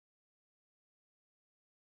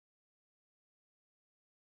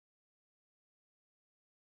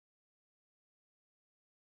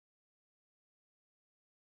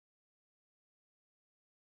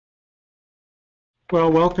Well,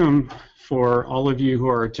 welcome for all of you who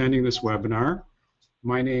are attending this webinar.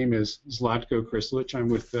 My name is Zlatko Krstulic. I'm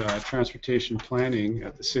with Transportation Planning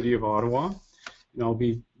at the City of Ottawa, and I'll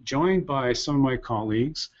be joined by some of my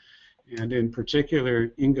colleagues, and in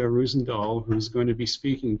particular Inge Roosendaal, who's going to be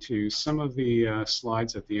speaking to some of the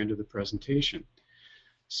slides at the end of the presentation.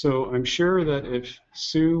 So I'm sure that if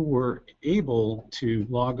Sue were able to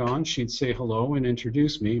log on, she'd say hello and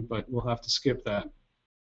introduce me, but we'll have to skip that.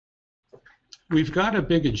 We've got a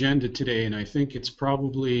big agenda today, and I think it's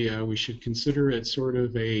probably, we should consider it sort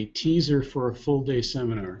of a teaser for a full-day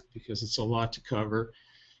seminar, because it's a lot to cover.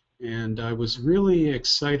 And I was really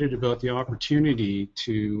excited about the opportunity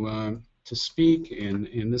to speak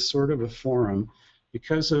in this sort of a forum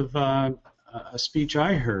because of a speech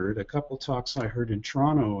I heard, a couple talks I heard in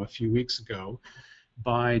Toronto a few weeks ago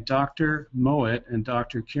by Dr. Mowat and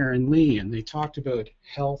Dr. Karen Lee, and they talked about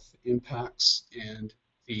health impacts and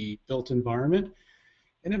the built environment,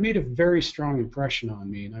 and it made a very strong impression on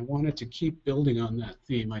me, and I wanted to keep building on that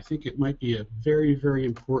theme. I think it might be a very, very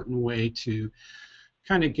important way to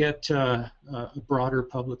kind of get a broader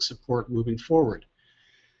public support moving forward.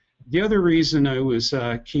 The other reason I was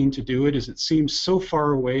keen to do it is it seems so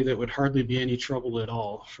far away that it would hardly be any trouble at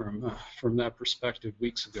all from that perspective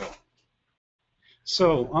weeks ago.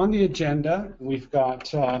 So on the agenda, we've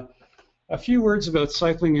got a few words about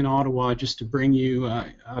cycling in Ottawa just to bring you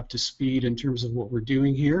up to speed in terms of what we're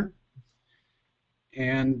doing here.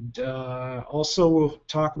 And also we'll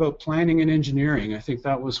talk about planning and engineering. I think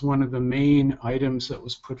that was one of the main items that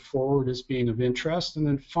was put forward as being of interest. And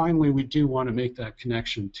then finally, we do want to make that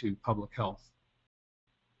connection to public health.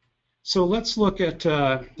 So let's look at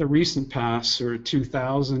the recent past, or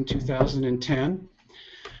 2010.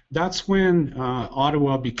 That's when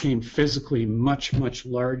Ottawa became physically much, much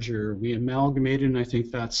larger. We amalgamated, and I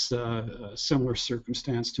think that's a similar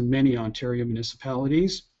circumstance to many Ontario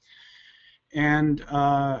municipalities. And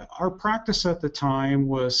our practice at the time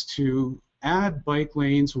was to add bike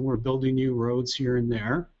lanes when we're building new roads here and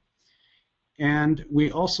there. And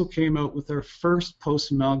we also came out with our first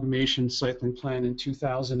post-amalgamation cycling plan in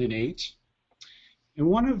 2008. And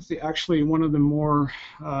one of the more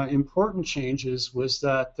important changes was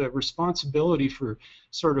that the responsibility for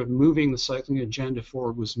sort of moving the cycling agenda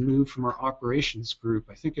forward was moved from our operations group.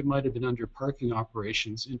 I think it might have been under parking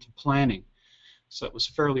operations into planning. So it was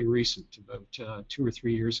fairly recent, about 2 or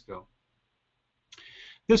 3 years ago.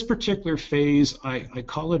 This particular phase, I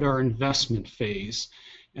call it our investment phase,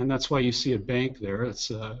 and that's why you see a bank there. It's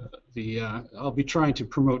I'll be trying to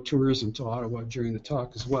promote tourism to Ottawa during the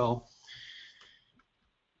talk as well.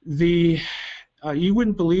 You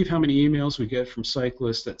wouldn't believe how many emails we get from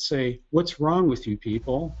cyclists that say, "What's wrong with you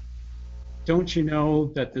people? Don't you know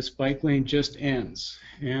that this bike lane just ends?"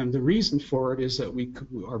 And the reason for it is that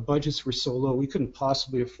our budgets were so low we couldn't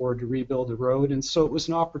possibly afford to rebuild the road, and so it was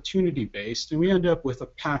an opportunity based, and we ended up with a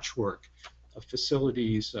patchwork of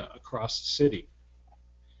facilities across the city.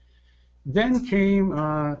 Then came,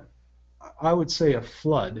 I would say, a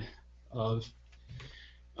flood of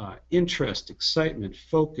interest, excitement,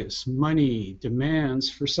 focus, money, demands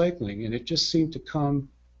for cycling, and it just seemed to come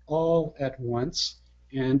all at once,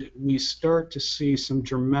 and we start to see some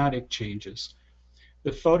dramatic changes.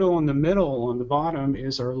 The photo in the middle on the bottom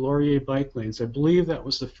is our Laurier bike lanes. I believe that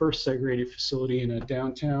was the first segregated facility in a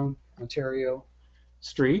downtown Ontario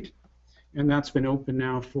street, and that's been open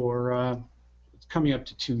now for coming up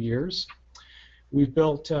to 2 years. We've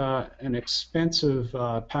built an expensive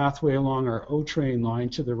pathway along our O-train line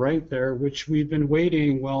to the right there, which we've been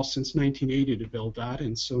waiting, well, since 1980 to build that,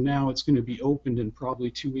 and so now it's going to be opened in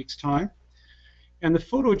probably 2 weeks' time. And the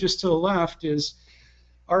photo just to the left is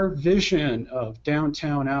our vision of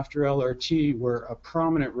downtown after LRT, where a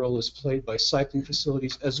prominent role is played by cycling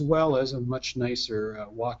facilities as well as a much nicer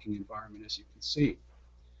walking environment, as you can see.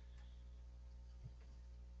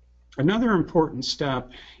 Another important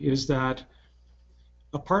step is that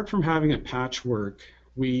apart from having a patchwork,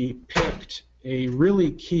 we picked a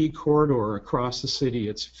really key corridor across the city.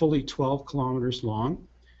 It's fully 12 kilometers long,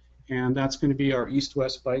 and that's going to be our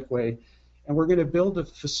east-west bikeway. And we're going to build a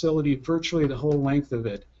facility virtually the whole length of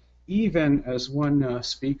it, even, as one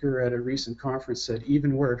speaker at a recent conference said,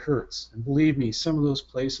 even where it hurts. And believe me, some of those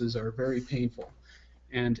places are very painful.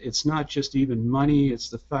 And it's not just even money, it's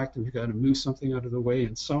the fact that we've got to move something out of the way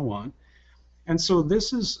and so on. And so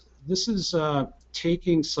this is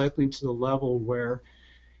taking cycling to the level where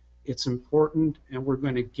it's important, and we're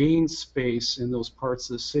going to gain space in those parts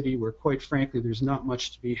of the city where, quite frankly, there's not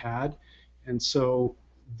much to be had. And so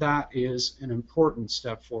that is an important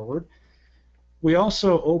step forward. We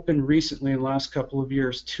also opened recently in the last couple of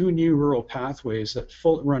years 2 new rural pathways that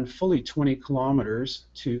run fully 20 kilometers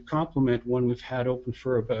to complement one we've had open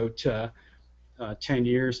for about 10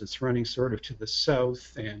 years. It's running sort of to the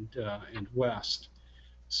south and west.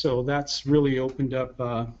 So that's really opened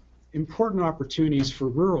up important opportunities for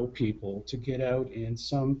rural people to get out in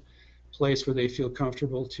some place where they feel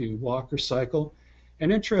comfortable to walk or cycle.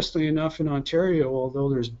 And interestingly enough, in Ontario, although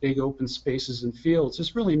there's big open spaces and fields,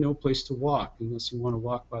 there's really no place to walk unless you want to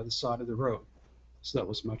walk by the side of the road. So that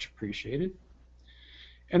was much appreciated.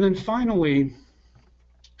 And then finally,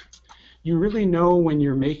 you really know when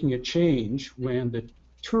you're making a change when the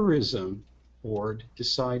tourism board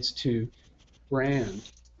decides to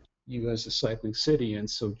brand you as a cycling city. And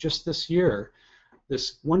so just this year,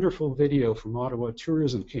 this wonderful video from Ottawa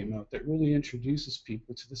Tourism came out that really introduces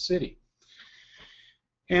people to the city.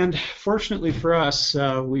 And fortunately for us,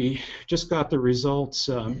 we just got the results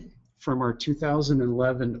from our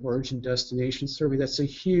 2011 Origin Destination Survey. That's a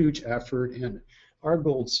huge effort and our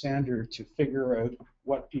gold standard to figure out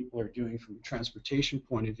what people are doing from a transportation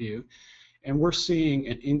point of view. And we're seeing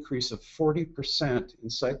an increase of 40% in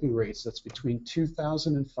cycling rates. That's between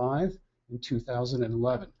 2005 and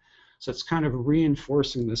 2011. So it's kind of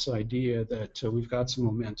reinforcing this idea that we've got some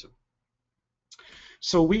momentum.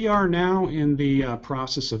 So we are now in the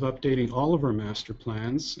process of updating all of our master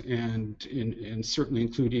plans, and certainly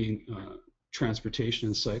including transportation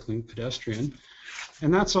and cycling, pedestrian.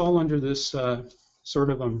 And that's all under this sort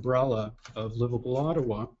of umbrella of Livable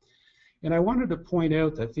Ottawa. And I wanted to point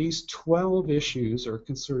out that these 12 issues are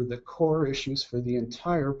considered the core issues for the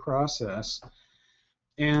entire process.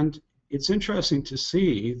 And it's interesting to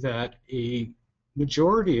see that a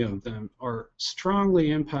majority of them are strongly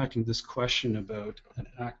impacting this question about an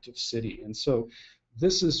active city. And so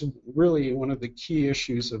this is really one of the key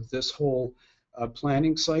issues of this whole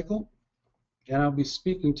planning cycle. And I'll be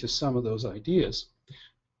speaking to some of those ideas.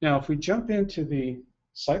 Now, if we jump into the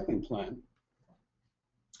cycling plan,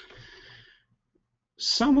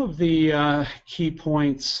 some of the key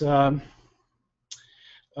points,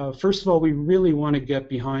 first of all, we really want to get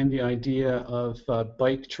behind the idea of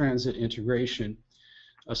bike transit integration.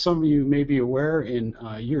 Some of you may be aware in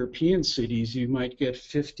European cities, you might get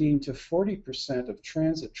 15 to 40% of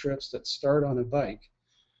transit trips that start on a bike.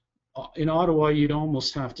 In Ottawa, you'd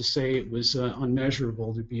almost have to say it was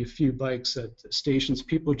unmeasurable. There'd be a few bikes at stations.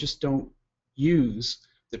 People just don't use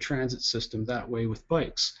the transit system that way with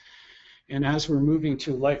bikes. And as we're moving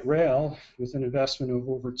to light rail with an investment of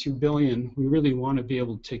over $2 billion, we really want to be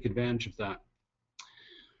able to take advantage of that.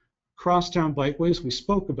 Crosstown bikeways, we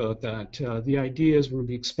spoke about that. The idea is we'll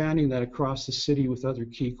be expanding that across the city with other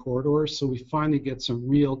key corridors, so we finally get some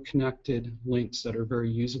real connected links that are very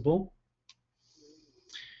usable.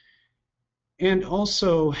 And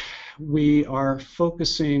also, we are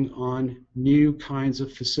focusing on new kinds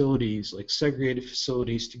of facilities, like segregated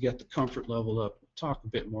facilities, to get the comfort level up. We'll talk a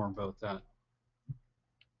bit more about that.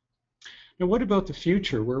 Now, what about the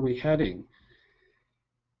future? Where are we heading?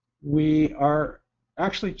 We are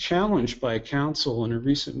actually challenged by council in a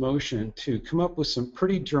recent motion to come up with some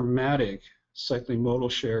pretty dramatic cycling modal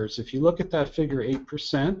shares. If you look at that figure,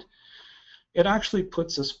 8%, it actually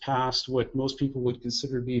puts us past what most people would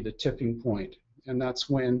consider to be the tipping point. And that's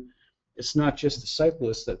when it's not just the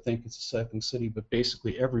cyclists that think it's a cycling city, but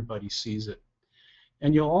basically everybody sees it.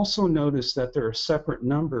 And you'll also notice that there are separate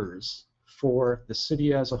numbers for the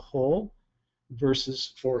city as a whole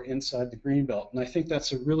versus for inside the Greenbelt. And I think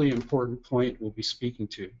that's a really important point we'll be speaking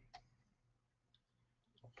to.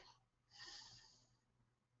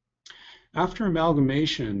 After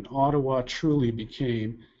amalgamation, Ottawa truly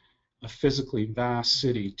became a physically vast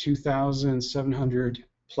city, 2,700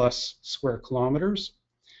 plus square kilometers.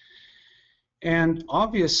 And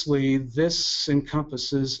obviously, this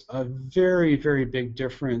encompasses a very, very big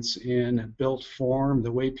difference in built form,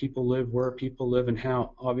 the way people live, where people live, and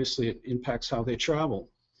how, obviously, it impacts how they travel.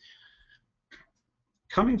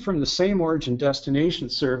 Coming from the same origin destination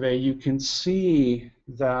survey, you can see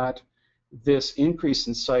that this increase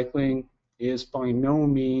in cycling is by no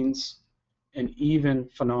means an even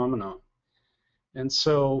phenomenon. And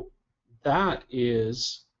so that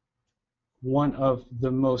is one of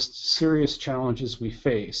the most serious challenges we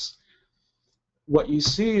face. What you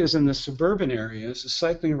see is in the suburban areas, the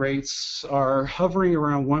cycling rates are hovering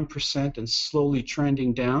around 1% and slowly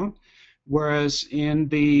trending down, whereas in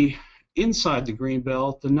the inside the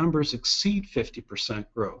Greenbelt, the numbers exceed 50%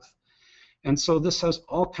 growth. And so this has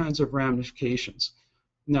all kinds of ramifications.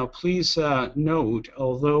 Now, please note,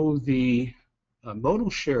 although the modal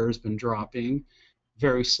share has been dropping,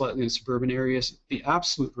 vary slightly in suburban areas. The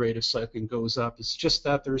absolute rate of cycling goes up. It's just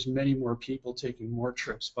that there's many more people taking more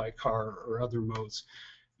trips by car or other modes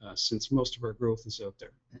since most of our growth is out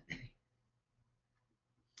there.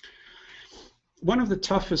 One of the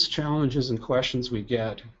toughest challenges and questions we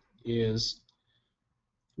get is,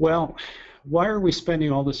 well, why are we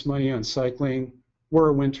spending all this money on cycling? We're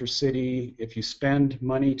a winter city. If you spend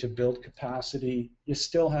money to build capacity, you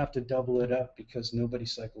still have to double it up because nobody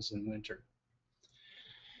cycles in winter.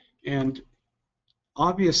 And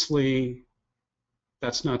obviously,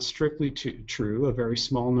 that's not strictly true. A very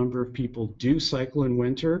small number of people do cycle in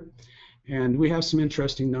winter. And we have some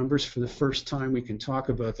interesting numbers. For the first time, we can talk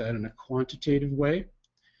about that in a quantitative way.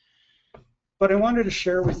 But I wanted to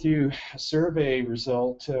share with you a survey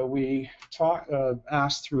result. We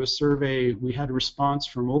asked through a survey, we had a response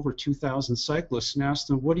from over 2,000 cyclists and asked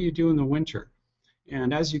them, what do you do in the winter?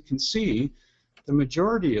 And as you can see, the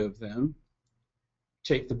majority of them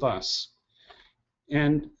take the bus.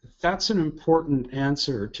 And that's an important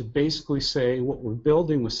answer to basically say what we're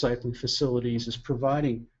building with cycling facilities is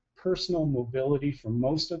providing personal mobility for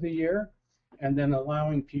most of the year and then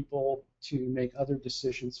allowing people to make other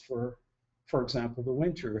decisions for example, the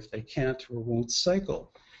winter if they can't or won't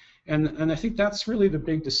cycle. And I think that's really the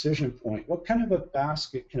big decision point. What kind of a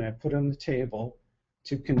basket can I put on the table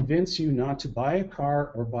to convince you not to buy a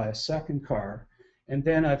car or buy a second car? And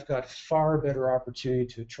then I've got far better opportunity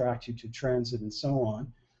to attract you to transit and so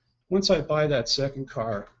on. Once I buy that second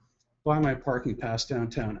car, buy my parking pass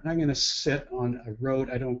downtown, I'm going to sit on a road.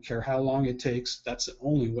 I don't care how long it takes. That's the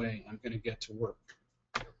only way I'm going to get to work.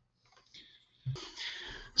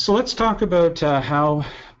 So let's talk about how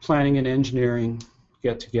planning and engineering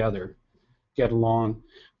get together, get along.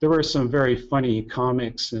 There were some very funny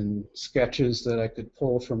comics and sketches that I could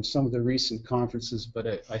pull from some of the recent conferences, but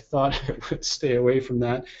I thought I would stay away from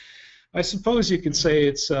that. I suppose you could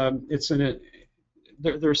say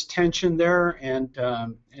there's tension there, and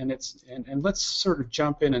let's sort of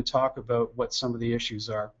jump in and talk about what some of the issues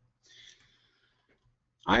are.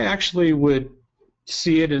 I actually would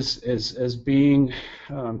see it as being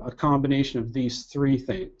a combination of these three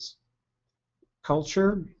things: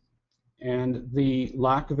 culture and the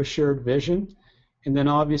lack of a shared vision, and then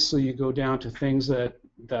obviously you go down to things that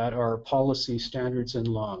are policy, standards, and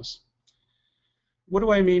laws. What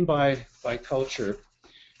do I mean by culture?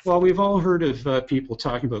 Well, we've all heard of people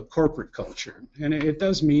talking about corporate culture, and it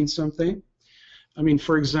does mean something. I mean,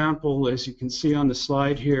 for example, as you can see on the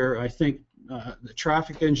slide here, I think the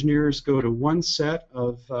traffic engineers go to one set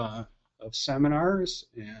of seminars,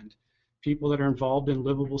 and people that are involved in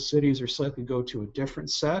livable cities are likely to go to a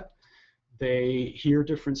different set. They hear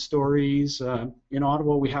different stories. In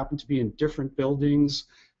Ottawa, we happen to be in different buildings.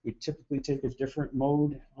 We typically take a different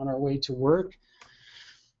mode on our way to work,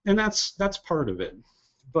 and that's part of it.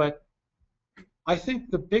 But I think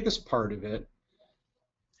the biggest part of it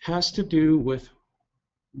has to do with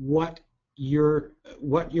what your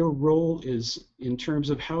role is in terms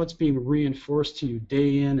of how it's being reinforced to you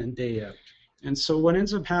day in and day out. And so what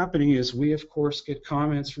ends up happening is we, of course, get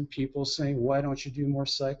comments from people saying, why don't you do more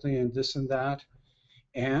cycling and this and that?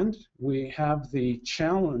 And we have the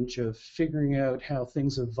challenge of figuring out how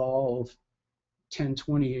things evolve 10,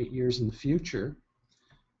 28 years in the future.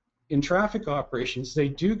 In traffic operations, they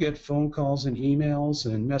do get phone calls and emails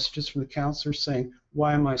and messages from the counselors saying,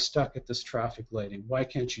 why am I stuck at this traffic lighting? Why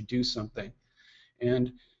can't you do something?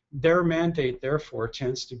 And their mandate, therefore,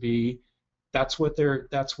 tends to be that's what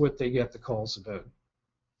they get the calls about.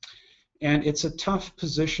 And it's a tough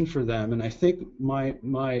position for them. And I think my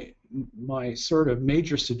sort of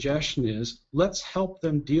major suggestion is let's help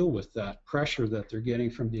them deal with that pressure that they're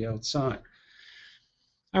getting from the outside.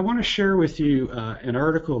 I want to share with you an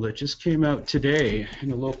article that just came out today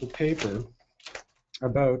in a local paper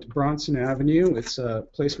about Bronson Avenue. It's a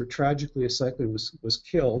place where tragically a cyclist was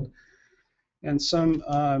killed, and some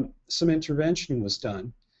intervention was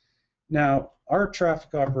done. Now, our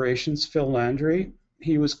traffic operations, Phil Landry,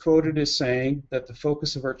 he was quoted as saying that the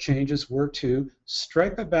focus of our changes were to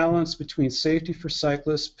strike a balance between safety for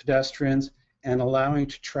cyclists, pedestrians, and allowing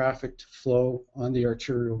traffic to flow on the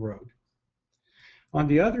arterial road. On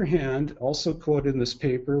the other hand, also quoted in this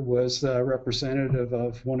paper was a representative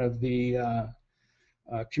of one of the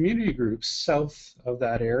community groups south of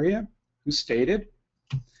that area, who stated,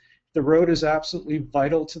 the road is absolutely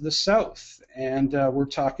vital to the south, and we're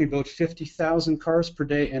talking about 50,000 cars per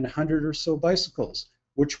day and 100 or so bicycles.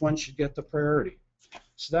 Which one should get the priority?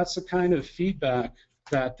 So that's the kind of feedback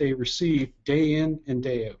that they receive day in and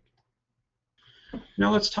day out.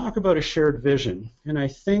 Now let's talk about a shared vision. And I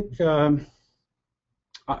think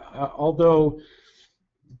although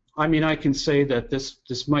I mean, I can say that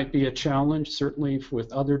this might be a challenge, certainly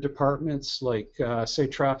with other departments like, say,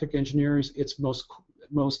 traffic engineers. It's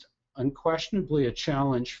most unquestionably a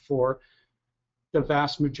challenge for the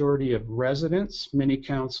vast majority of residents, many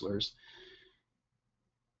councillors.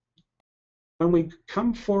 When we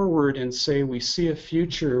come forward and say we see a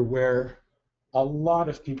future where a lot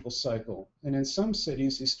of people cycle, and in some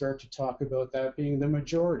cities you start to talk about that being the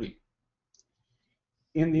majority.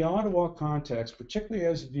 In the Ottawa context, particularly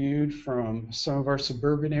as viewed from some of our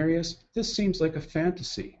suburban areas, this seems like a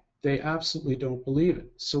fantasy. They absolutely don't believe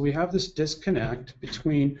it. So we have this disconnect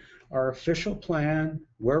between our official plan,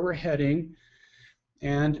 where we're heading,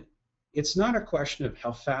 and it's not a question of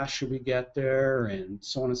how fast should we get there and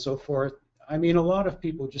so on and so forth. I mean, a lot of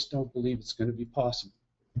people just don't believe it's going to be possible.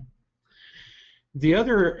 The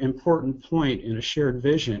other important point in a shared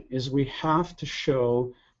vision is we have to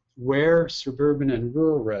show where suburban and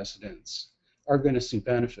rural residents are going to see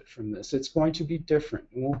benefit from this. It's going to be different.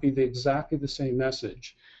 It won't be exactly the same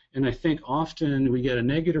message. And I think often we get a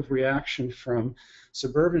negative reaction from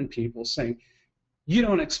suburban people saying, you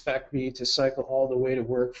don't expect me to cycle all the way to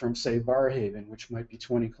work from, say, Barrhaven, which might be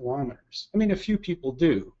 20 kilometers. I mean, a few people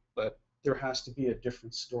do, but there has to be a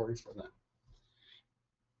different story for them.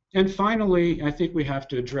 And finally, I think we have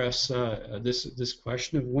to address this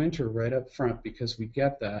question of winter right up front, because we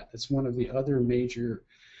get that. It's one of the other major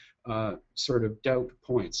sort of doubt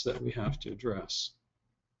points that we have to address.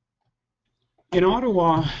 In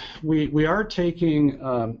Ottawa, we are taking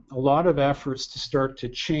a lot of efforts to start to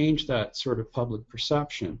change that sort of public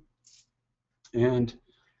perception. And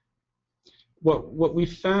what we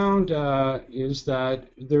found is that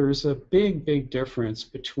there's a big difference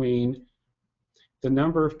between the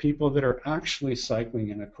number of people that are actually cycling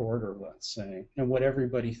in a corridor, let's say, and what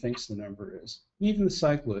everybody thinks the number is, even the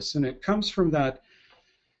cyclists. And it comes from that,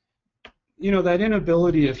 you know, that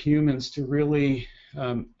inability of humans to really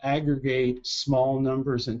aggregate small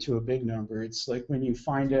numbers into a big number. It's like when you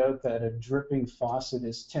find out that a dripping faucet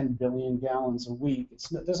is 10 billion gallons a week.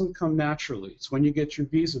 It doesn't come naturally. It's when you get your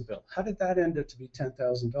visa bill. How did that end up to be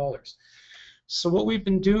 $10,000? So what we've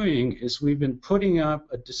been doing is we've been putting up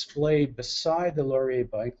a display beside the Laurier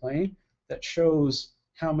bike lane that shows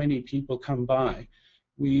how many people come by.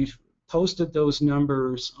 We've posted those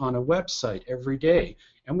numbers on a website every day,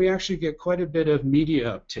 and we actually get quite a bit of media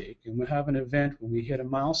uptake, and we have an event when we hit a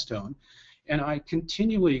milestone, and I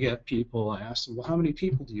continually get people, I ask them, well, how many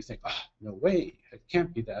people do you think? Oh, no way, it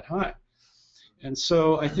can't be that high. And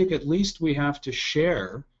so I think at least we have to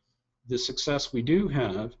share the success we do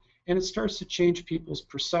have, and it starts to change people's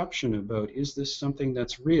perception about, is this something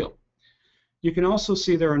that's real? You can also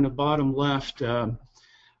see there on the bottom left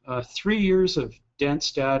 3 years of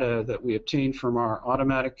dense data that we obtained from our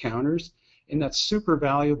automatic counters, and that's super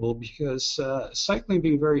valuable because cycling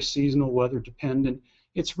being very seasonal, weather dependent,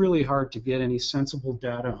 it's really hard to get any sensible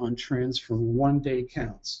data on trends from one-day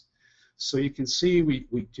counts. So you can see we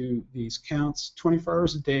do these counts 24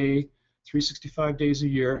 hours a day, 365 days a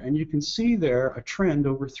year, and you can see there a trend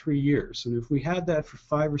over 3 years. And if we had that for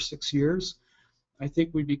 5 or 6 years, I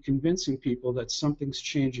think we'd be convincing people that something's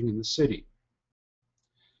changing in the city.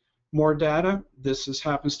 More data, this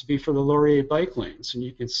happens to be for the Laurier bike lanes, and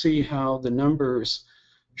you can see how the numbers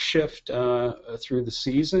shift through the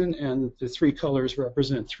season, and the 3 colors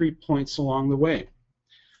represent 3 points along the way.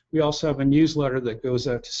 We also have a newsletter that goes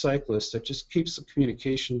out to cyclists that just keeps the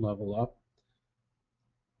communication level up.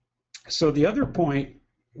 So the other point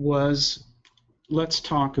was, let's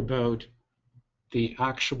talk about the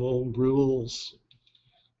actual rules,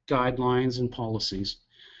 guidelines, and policies.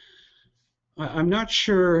 I'm not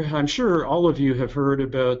sure, I'm sure all of you have heard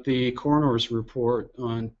about the coroner's report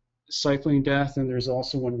on cycling death, and there's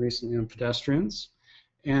also one recently on pedestrians.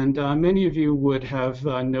 And many of you would have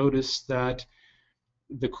noticed that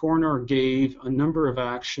the coroner gave a number of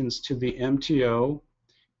actions to the MTO,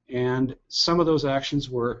 and some of those actions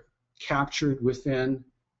were captured within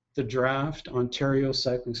the draft Ontario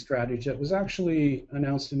cycling strategy that was actually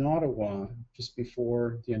announced in Ottawa just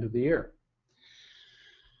before the end of the year.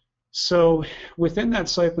 So within that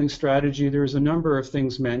cycling strategy, there's a number of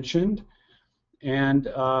things mentioned, and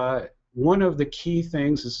one of the key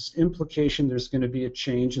things is this implication there's going to be a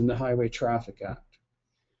change in the Highway Traffic Act.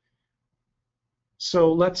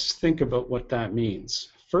 So let's think about what that means.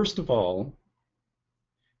 First of all,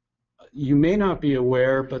 you may not be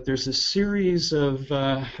aware, but there's a series of,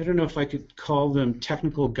 I don't know if I could call them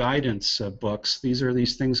technical guidance books. These are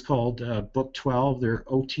these things called Book 12. They're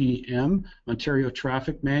OTM, Ontario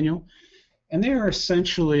Traffic Manual. And they are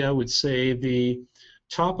essentially, I would say, the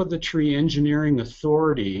top of the tree engineering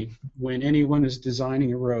authority when anyone is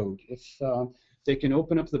designing a road. If they can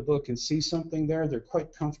open up the book and see something there, they're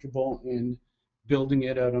quite comfortable in building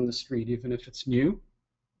it out on the street, even if it's new.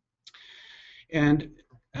 And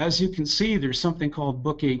as you can see, there's something called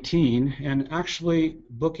Book 18, and actually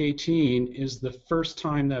Book 18 is the first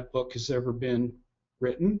time that book has ever been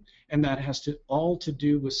written, and that has all to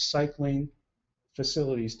do with cycling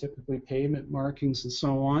facilities, typically pavement markings and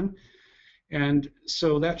so on. And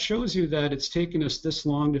so that shows you that it's taken us this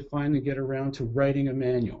long to finally get around to writing a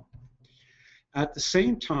manual. At the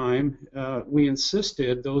same time, we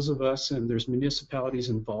insisted, those of us, and there's municipalities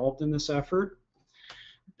involved in this effort,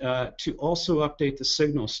 to also update the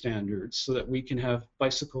signal standards so that we can have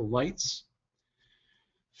bicycle lights.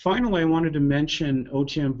 Finally, I wanted to mention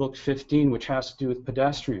OTM Book 15, which has to do with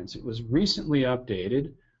pedestrians. It was recently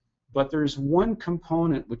updated, but there's one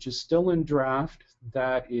component which is still in draft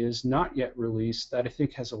that is not yet released that I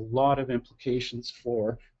think has a lot of implications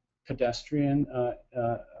for pedestrian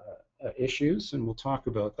issues, and we'll talk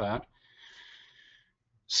about that.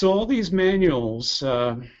 So all these manuals,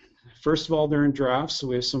 first of all, they're in draft, so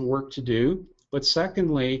we have some work to do. But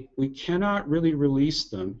secondly, we cannot really release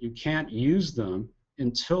them. You can't use them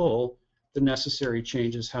until the necessary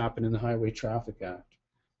changes happen in the Highway Traffic Act.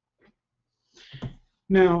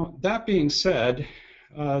 Now, that being said,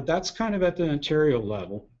 that's kind of at the Ontario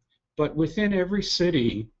level. But within every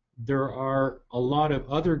city, there are a lot of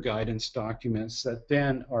other guidance documents that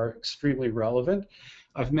then are extremely relevant.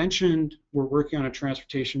 I've mentioned we're working on a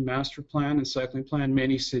transportation master plan and cycling plan.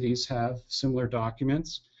 Many cities have similar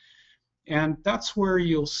documents. And that's where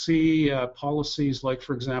you'll see policies like,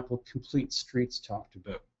 for example, complete streets talked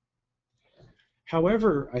about.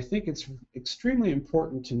 However, I think it's extremely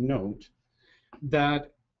important to note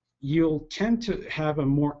that you'll tend to have a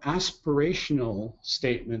more aspirational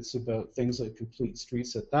statements about things like complete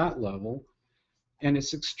streets at that level. And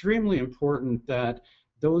it's extremely important that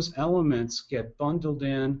those elements get bundled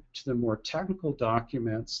in to the more technical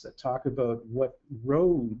documents that talk about what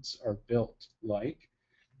roads are built like,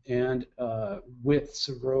 and widths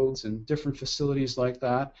of roads and different facilities like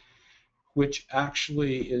that, which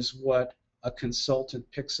actually is what a consultant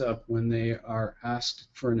picks up when they are asked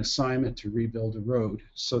for an assignment to rebuild a road.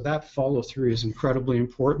 So that follow-through is incredibly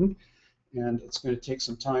important, and it's going to take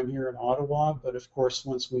some time here in Ottawa, but of course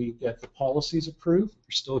once we get the policies approved,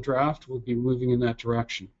 they're still draft, we'll be moving in that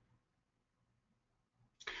direction.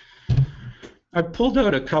 I pulled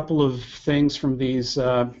out a couple of things from these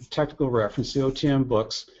technical references, the OTM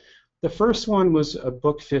books. The first one was a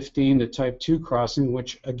Book 15, the Type 2 crossing,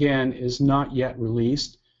 which again is not yet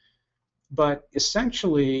released. But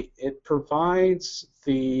essentially, it provides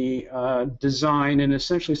the design and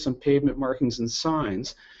essentially some pavement markings and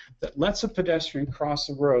signs that lets a pedestrian cross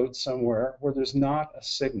a road somewhere where there's not a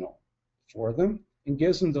signal for them and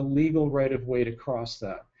gives them the legal right-of-way to cross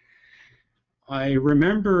that. I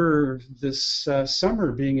remember this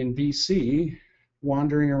summer being in BC,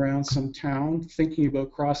 wandering around some town, thinking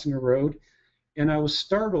about crossing a road, and I was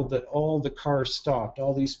startled that all the cars stopped.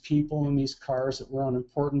 All these people in these cars that were on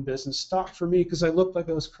important business stopped for me because I looked like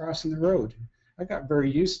I was crossing the road. I got very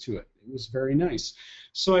used to it. It was very nice.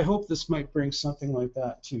 So I hope this might bring something like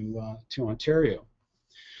that to Ontario.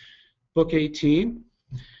 Book 18,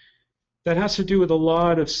 that has to do with a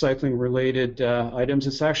lot of cycling-related items.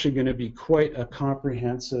 It's actually going to be quite a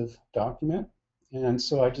comprehensive document. And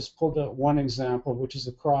so I just pulled out one example, which is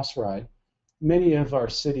a cross ride. Many of our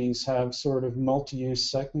cities have sort of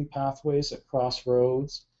multi-use cycling pathways that cross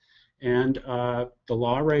roads, and the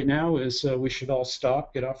law right now is we should all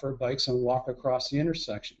stop, get off our bikes, and walk across the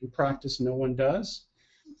intersection. In practice, no one does.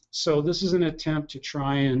 So this is an attempt to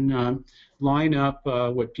try and line up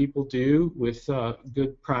what people do with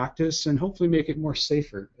good practice and hopefully make it more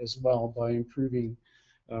safer as well by improving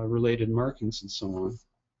related markings and so on.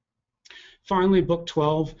 Finally, Book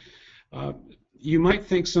 12. You might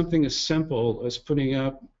think something as simple as putting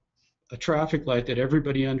up a traffic light that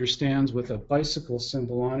everybody understands with a bicycle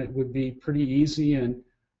symbol on it would be pretty easy, and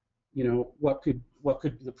you know, what could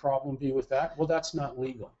the problem be with that? Well, that's not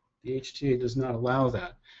legal. The HTA does not allow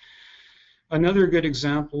that. Another good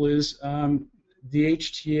example is the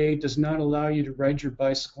HTA does not allow you to ride your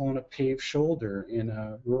bicycle on a paved shoulder in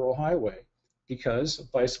a rural highway because a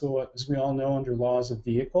bicycle, as we all know, under law is a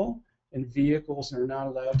vehicle, and vehicles are not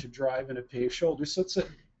allowed to drive in a paved shoulder. So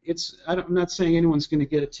I'm not saying anyone's going to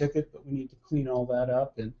get a ticket, but we need to clean all that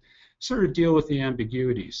up and sort of deal with the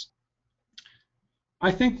ambiguities.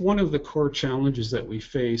 I think one of the core challenges that we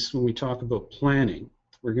face when we talk about planning,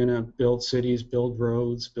 we're going to build cities, build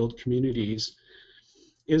roads, build communities,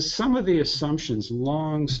 is some of the assumptions,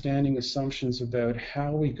 long-standing assumptions about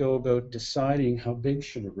how we go about deciding how big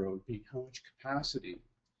should a road be, how much capacity.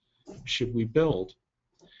 should we build?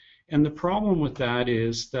 And the problem with that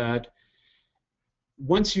is that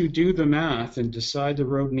once you do the math and decide the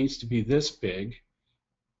road needs to be this big,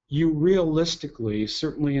 you realistically,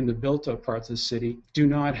 certainly in the built-up parts of the city, do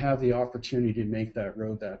not have the opportunity to make that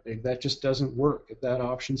road that big. That just doesn't work if that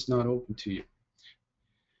option's not open to you.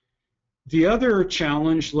 The other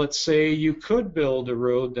challenge, let's say you could build a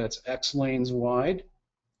road that's X lanes wide.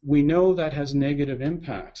 We know that has negative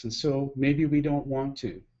impacts, and so maybe we don't want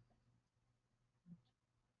to.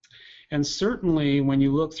 And certainly when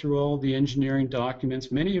you look through all the engineering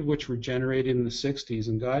documents, many of which were generated in the 60s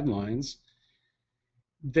and guidelines,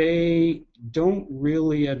 they don't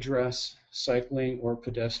really address cycling or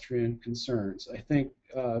pedestrian concerns. I think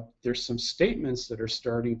there's some statements that are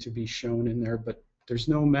starting to be shown in there, but there's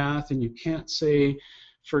no math, and you can't say,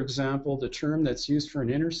 for example, the term that's used for an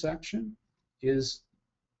intersection is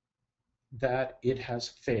that it has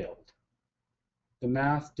failed. The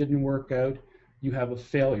math didn't work out, you have a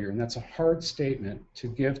failure, and that's a hard statement to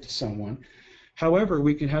give to someone. However,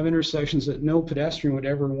 we can have intersections that no pedestrian would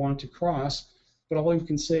ever want to cross, but all you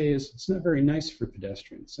can say is it's not very nice for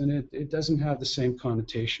pedestrians, and it doesn't have the same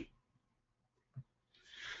connotation.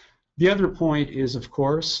 The other point is, of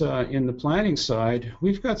course, in the planning side,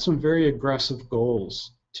 we've got some very aggressive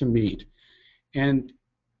goals to meet, and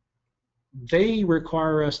they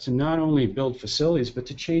require us to not only build facilities, but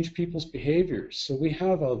to change people's behaviors. So we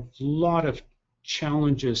have a lot of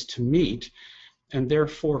challenges to meet, and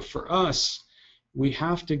therefore for us, we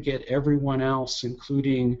have to get everyone else,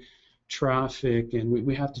 including traffic, and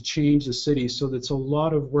we have to change the city, so that's a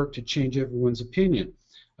lot of work to change everyone's opinion.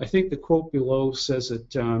 I think the quote below says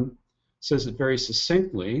it very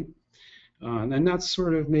succinctly, and that's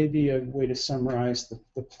sort of maybe a way to summarize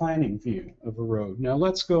the planning view of a road. Now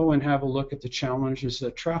let's go and have a look at the challenges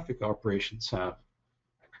that traffic operations have.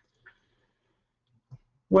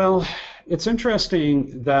 Well, it's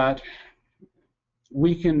interesting that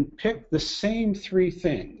we can pick the same three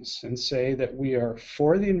things and say that we are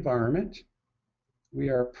for the environment, we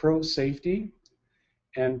are pro-safety,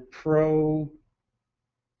 and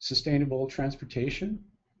pro-sustainable transportation,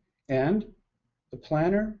 and the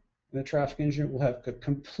planner and the traffic engineer will have a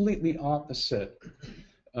completely opposite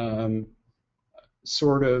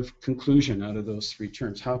sort of conclusion out of those three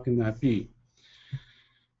terms. How can that be?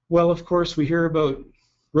 Well, of course, we hear about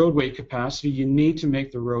roadway capacity. You need to make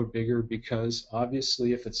the road bigger because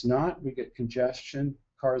obviously if it's not, we get congestion,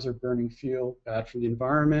 cars are burning fuel, bad for the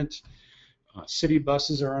environment. City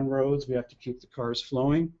buses are on roads, we have to keep the cars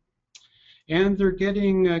flowing. And they're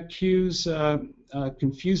getting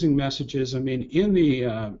confusing messages. I mean, in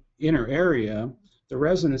the inner area, the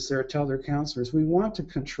residents there tell their councillors, we want to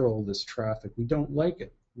control this traffic, we don't like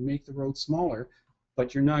it. We make the road smaller,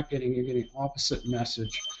 but you're getting opposite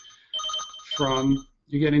message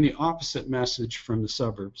from the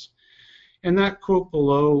suburbs. And that quote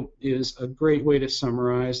below is a great way to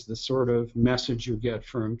summarize the sort of message you get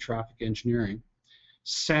from traffic engineering.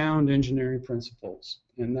 Sound engineering principles,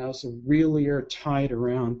 and those really are tied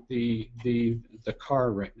around the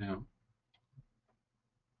car right now.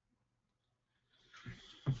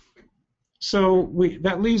 So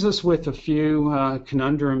that leaves us with a few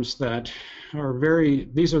conundrums that are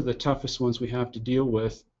these are the toughest ones we have to deal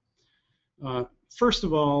with. First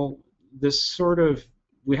of all,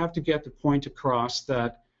 we have to get the point across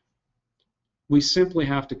that we simply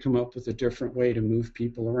have to come up with a different way to move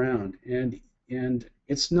people around. And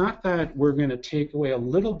it's not that we're going to take away a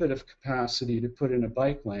little bit of capacity to put in a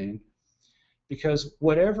bike lane, because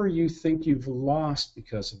whatever you think you've lost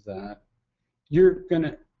because of that, you're going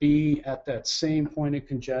to be at that same point of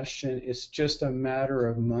congestion. It's just a matter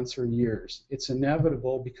of months or years. It's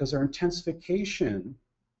inevitable because our intensification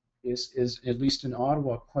is at least in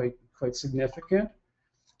Ottawa quite significant.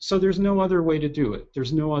 So there's no other way to do it.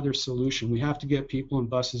 There's no other solution. We have to get people in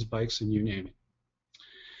buses, bikes, and you name it.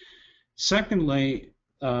 Secondly,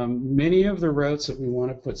 many of the routes that we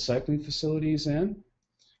want to put cycling facilities in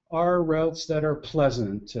are routes that are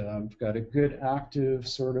pleasant, got a good active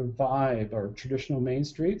sort of vibe, or traditional main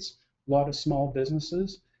streets, a lot of small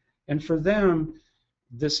businesses. And for them,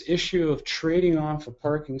 this issue of trading off a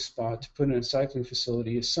parking spot to put in a cycling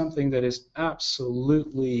facility is something that is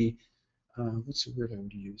absolutely, what's the word I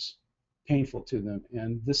would use? Painful to them.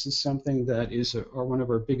 And this is something that is one of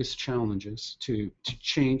our biggest challenges, to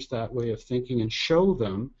change that way of thinking and show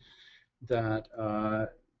them that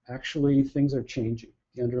actually things are changing.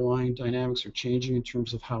 The underlying dynamics are changing in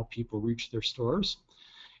terms of how people reach their stores.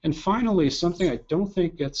 And finally, something I don't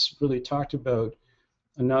think gets really talked about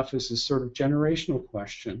enough is this sort of generational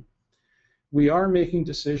question. We are making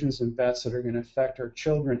decisions and bets that are going to affect our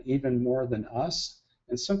children even more than us,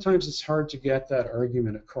 And sometimes it's hard to get that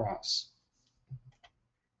argument across.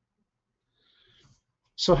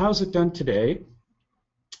 So how's it done today?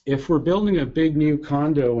 If we're building a big new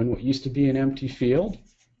condo in what used to be an empty field,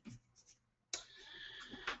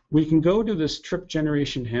 we can go to this trip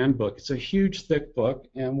generation handbook. It's a huge, thick book,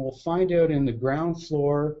 and we'll find out in the ground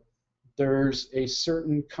floor there's a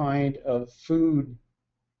certain kind of food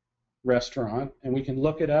restaurant, and we can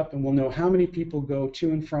look it up and we'll know how many people go to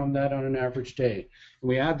and from that on an average day. And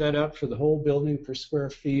we add that up for the whole building per square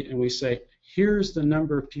feet, and we say, here's the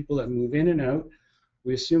number of people that move in and out.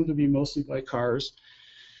 We assume to be mostly by cars.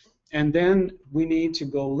 And then we need to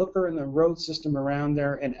go look in the road system around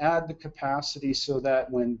there and add the capacity so that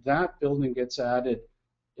when that building gets added,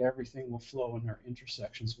 everything will flow and our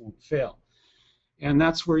intersections won't fail. And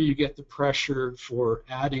that's where you get the pressure for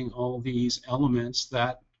adding all these elements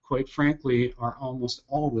that, quite frankly, are almost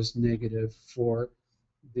always negative for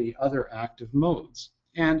the other active modes.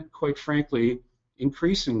 And quite frankly,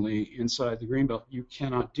 increasingly inside the Greenbelt, you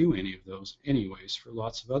cannot do any of those anyways for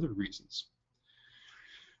lots of other reasons.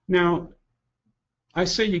 Now, I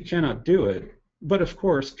say you cannot do it, but of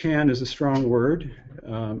course, can is a strong word.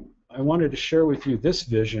 I wanted to share with you this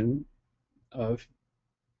vision of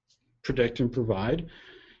predict and provide.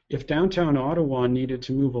 If downtown Ottawa needed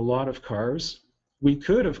to move a lot of cars, we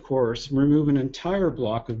could, of course, remove an entire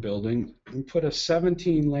block of building and put a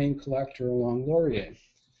 17-lane collector along Laurier.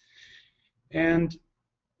 And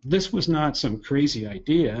this was not some crazy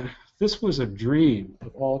idea. This was a dream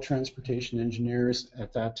of all transportation engineers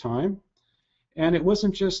at that time. And it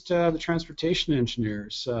wasn't just the transportation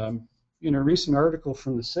engineers. In a recent article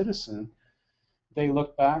from The Citizen, they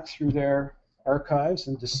looked back through their archives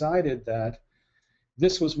and decided that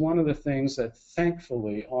this was one of the things that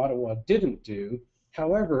thankfully Ottawa didn't do.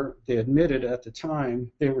 However, they admitted at the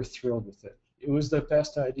time they were thrilled with it. It was the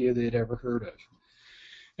best idea they'd ever heard of.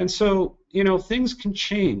 And so, you know, things can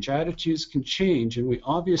change, attitudes can change, and we've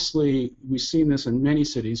seen this in many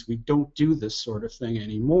cities. We don't do this sort of thing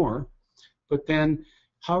anymore. But then,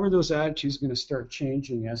 how are those attitudes going to start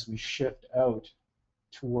changing as we shift out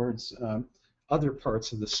towards other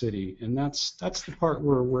parts of the city? And that's the part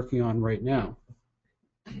we're working on right now.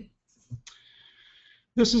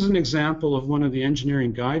 This is an example of one of the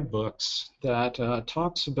engineering guidebooks that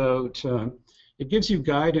talks about, it gives you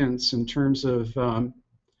guidance in terms of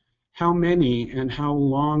how many and how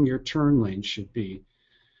long your turn lane should be.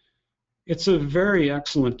 It's a very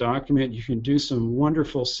excellent document. You can do some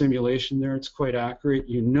wonderful simulation there. It's quite accurate.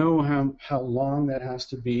 You know how long that has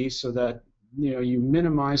to be so that you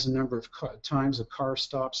minimize the number of times a car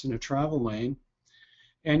stops in a travel lane.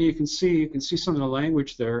 And you can see some of the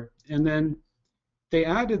language there. And then they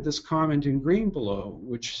added this comment in green below,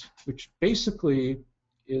 which basically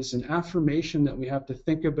is an affirmation that we have to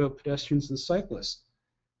think about pedestrians and cyclists.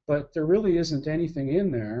 But there really isn't anything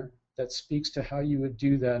in there that speaks to how you would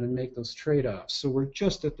do that and make those trade-offs. So we're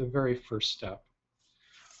just at the very first step.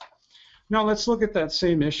 Now let's look at that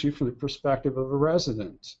same issue from the perspective of a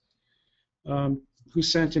resident who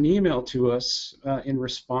sent an email to us in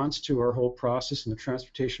response to our whole process in the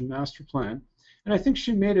Transportation Master Plan. And I think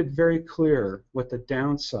she made it very clear what the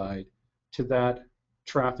downside to that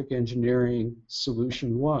traffic engineering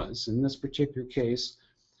solution was. In this particular case,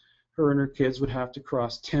 her and her kids would have to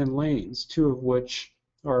cross 10 lanes, 2 of which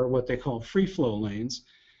are what they call free flow lanes,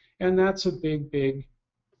 and that's a big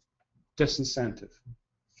disincentive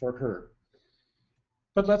for her.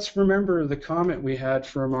 But let's remember the comment we had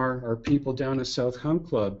from our people down at South Hum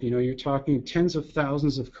Club. You're talking tens of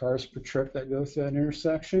thousands of cars per trip that go through that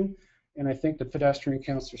intersection, and I think the pedestrian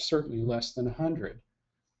counts are certainly less than 100.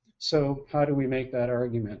 So how do we make that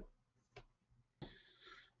argument?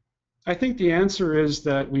 I think the answer is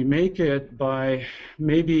that we make it by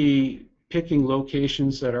maybe picking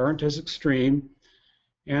locations that aren't as extreme,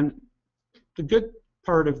 and the good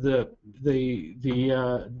part of that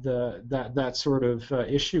sort of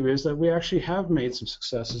issue is that we actually have made some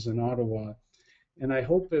successes in Ottawa, and I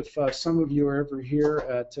hope if some of you are ever here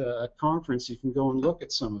at a conference, you can go and look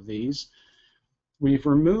at some of these. We've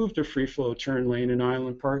removed a free flow turn lane in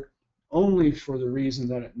Island Park only for the reason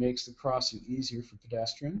that it makes the crossing easier for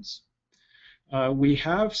pedestrians. We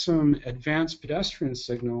have some advanced pedestrian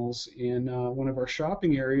signals in one of our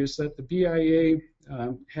shopping areas that the BIA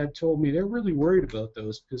had told me they're really worried about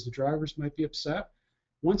those because the drivers might be upset.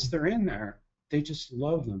 Once they're in there, they just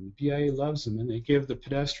love them. The BIA loves them, and they give the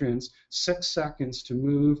pedestrians 6 seconds to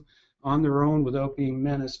move on their own without being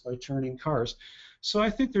menaced by turning cars. So I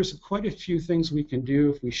think there's quite a few things we can do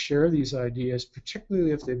if we share these ideas,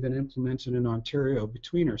 particularly if they've been implemented in Ontario,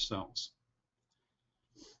 between ourselves.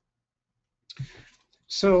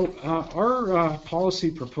 So our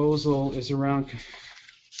policy proposal is around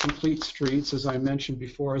complete streets, as I mentioned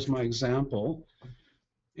before as my example.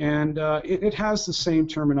 And it has the same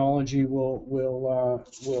terminology we'll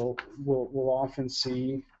often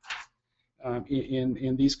see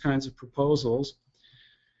in these kinds of proposals.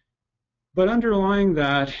 But underlying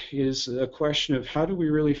that is a question of how do we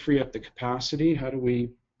really free up the capacity? How do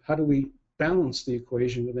we balance the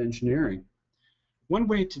equation with engineering? One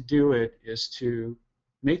way to do it is to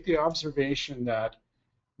make the observation that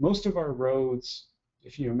most of our roads,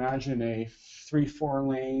 if you imagine a 3-4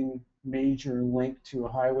 lane major link to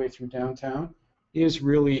a highway through downtown, is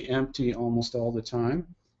really empty almost all the time,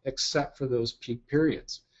 except for those peak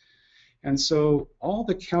periods. And so all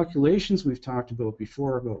the calculations we've talked about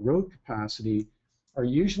before about road capacity are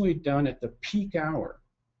usually done at the peak hour,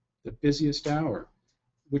 the busiest hour,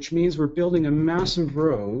 which means we're building a massive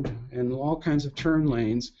road and all kinds of turn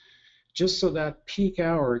lanes just so that peak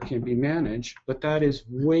hour can be managed, but that is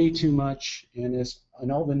way too much, and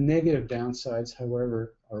all the negative downsides,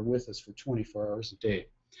 however, are with us for 24 hours a day.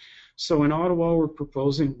 So in Ottawa, we're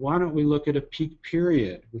proposing, why don't we look at a peak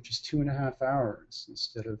period, which is 2.5 hours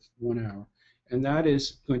instead of 1 hour, and that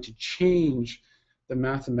is going to change the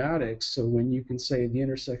mathematics. So when you can say the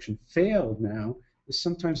intersection failed now, is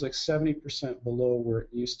sometimes like 70% below where it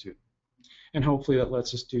used to, and hopefully that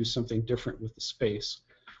lets us do something different with the space.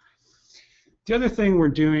 The other thing we're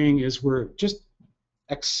doing is we're just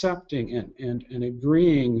accepting and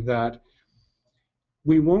agreeing that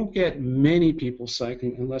we won't get many people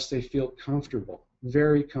cycling unless they feel comfortable,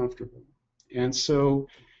 very comfortable. And so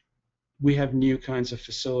we have new kinds of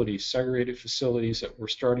facilities, segregated facilities that we're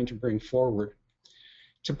starting to bring forward.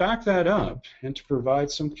 To back that up and to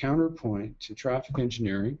provide some counterpoint to traffic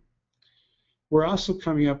engineering, we're also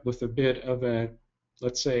coming up with a bit of a,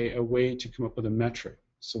 let's say, a way to come up with a metric.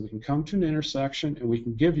 So we can come to an intersection and we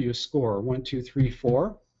can give you a score, 1, 2, 3,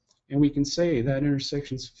 4, and we can say that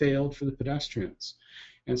intersection's failed for the pedestrians.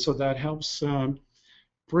 And so that helps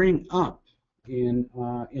bring up in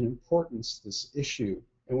importance this issue.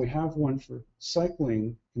 And we have one for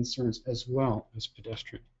cycling concerns as well as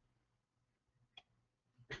pedestrian.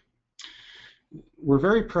 We're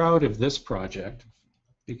very proud of this project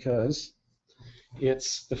because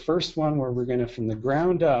it's the first one where we're going to, from the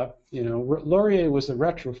ground up, you know, Laurier was a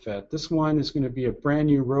retrofit. This one is going to be a brand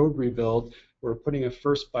new road rebuild. We're putting a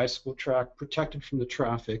first bicycle track protected from the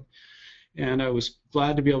traffic. And I was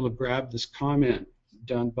glad to be able to grab this comment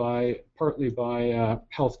done partly by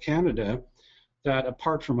Health Canada that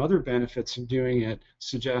apart from other benefits of doing it,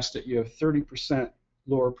 suggests that you have 30%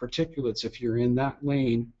 lower particulates if you're in that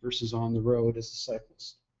lane versus on the road as a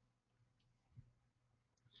cyclist.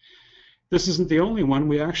 This isn't the only one.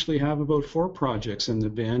 We actually have about 4 projects in the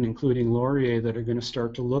bin, including Laurier, that are going to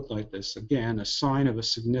start to look like this. Again, a sign of a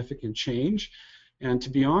significant change. And to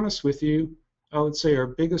be honest with you, I would say our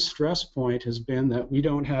biggest stress point has been that we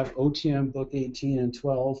don't have OTM Book 18 and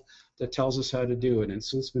 12 that tells us how to do it. And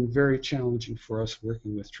so it's been very challenging for us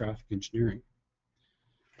working with traffic engineering.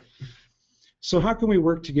 So how can we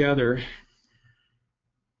work together?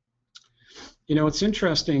 You know, it's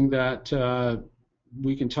interesting that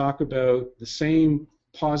we can talk about the same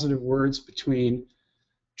positive words between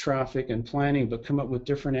traffic and planning, but come up with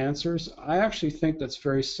different answers. I actually think that's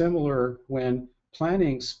very similar when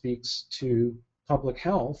planning speaks to public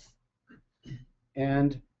health,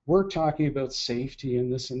 and we're talking about safety and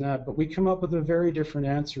this and that, but we come up with a very different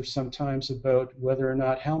answer sometimes about whether or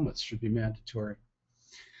not helmets should be mandatory.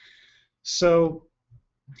 So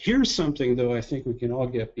here's something, though, I think we can all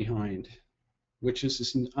get behind, which is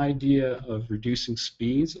this idea of reducing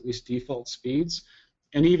speeds, at least default speeds,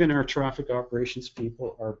 and even our traffic operations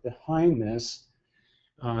people are behind this.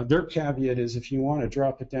 Their caveat is if you want to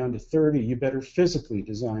drop it down to 30, you better physically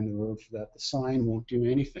design the road for that. The sign won't do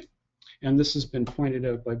anything. And this has been pointed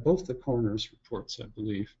out by both the coroner's reports, I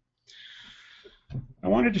believe. I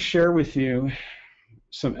wanted to share with you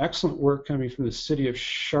some excellent work coming from the city of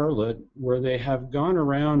Charlotte, where they have gone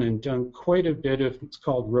around and done quite a bit of what's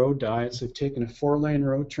called road diets. They've taken a 4-lane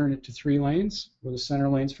road, turned it to 3 lanes, with the center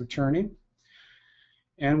lanes for turning.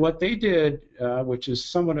 And what they did, which is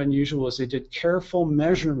somewhat unusual, is they did careful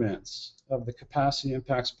measurements of the capacity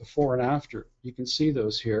impacts before and after. You can see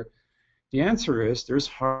those here. The answer is there's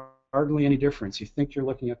hardly any difference. You think you're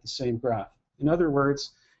looking at the same graph. In other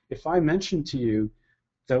words, if I mentioned to you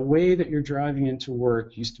the way that you're driving into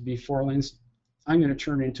work used to be 4 lanes, I'm going to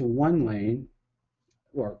turn into 1 lane,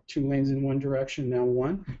 or 2 lanes in one direction, now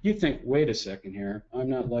 1. You think, wait a second here, I'm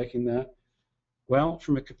not liking that. Well,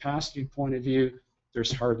 from a capacity point of view,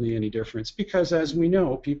 there's hardly any difference because, as we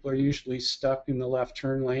know, people are usually stuck in the left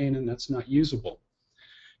turn lane and that's not usable.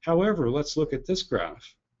 However, let's look at this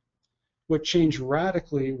graph. What changed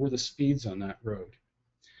radically were the speeds on that road.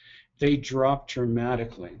 They dropped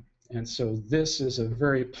dramatically, and so this is a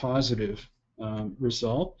very positive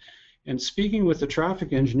result. And speaking with the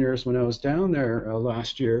traffic engineers when I was down there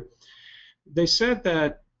last year, they said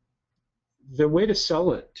that the way to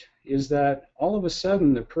sell it is that all of a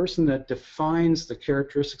sudden the person that defines the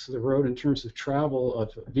characteristics of the road in terms of travel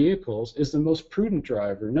of vehicles is the most prudent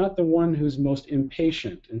driver, not the one who's most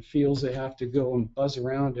impatient and feels they have to go and buzz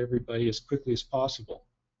around everybody as quickly as possible.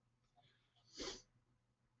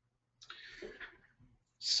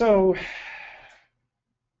 So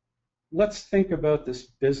let's think about this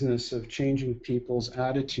business of changing people's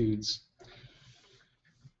attitudes.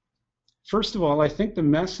 First of all, I think the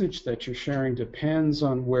message that you're sharing depends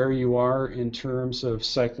on where you are in terms of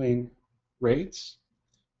cycling rates.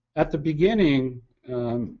 At the beginning,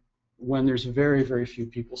 when there's very, very few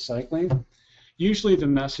people cycling, usually the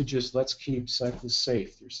message is let's keep cyclists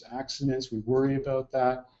safe. There's accidents, we worry about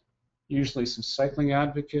that. Usually some cycling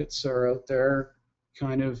advocates are out there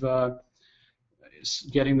kind of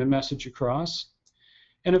getting the message across.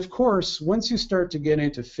 And of course, once you start to get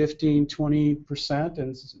into 15, 20%,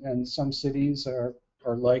 and some cities are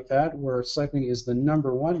like that, where cycling is the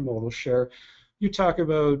 #1 modal share, you talk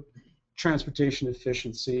about transportation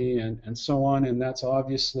efficiency and so on, and that's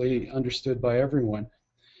obviously understood by everyone.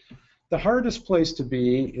 The hardest place to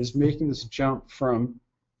be is making this jump from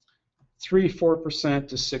 3-4%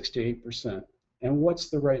 to 6-8%. And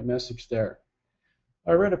what's the right message there?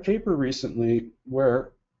 I read a paper recently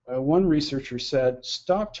where one researcher said,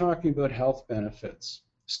 stop talking about health benefits.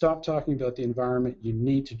 Stop talking about the environment. You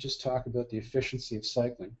need to just talk about the efficiency of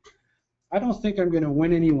cycling. I don't think I'm going to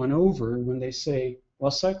win anyone over when they say,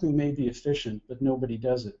 well, cycling may be efficient, but nobody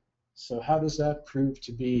does it. So how does that prove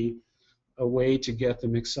to be a way to get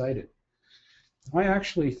them excited? I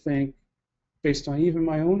actually think, based on even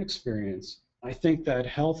my own experience, I think that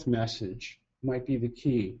health message might be the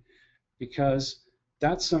key, because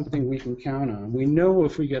that's something we can count on. We know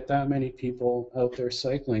if we get that many people out there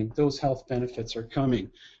cycling, those health benefits are coming.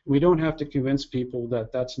 We don't have to convince people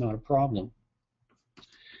that that's not a problem.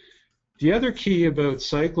 The other key about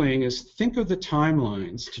cycling is think of the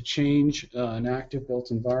timelines to change an active built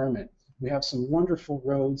environment. We have some wonderful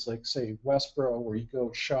roads like, say, Westboro, where you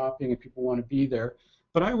go shopping and people want to be there.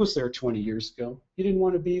 But I was there 20 years ago. You didn't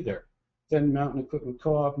want to be there. Then Mountain Equipment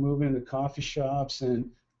Co-op moved into coffee shops, and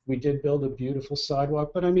we did build a beautiful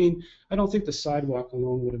sidewalk, but I mean, I don't think the sidewalk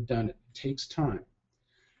alone would have done it. It takes time.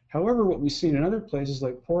 However, what we've seen in other places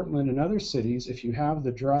like Portland and other cities, if you have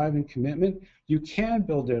the drive and commitment, you can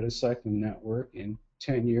build out a cycling network in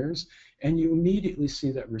 10 years, and you immediately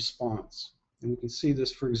see that response. And we can see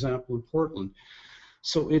this, for example, in Portland.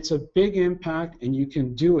 So it's a big impact, and you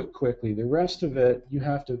can do it quickly. The rest of it, you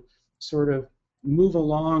have to sort of move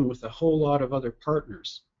along with a whole lot of other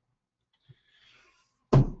partners.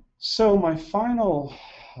 So my final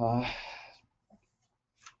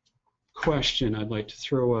question I'd like to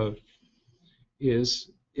throw out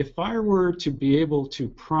is, if I were to be able to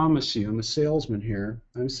promise you, I'm a salesman here,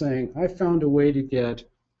 I'm saying I found a way to get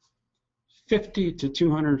 50 to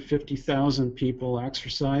 250,000 people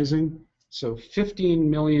exercising, so 15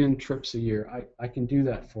 million trips a year, I can do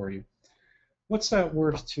that for you. What's that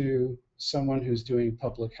worth to someone who's doing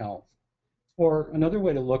public health? Or another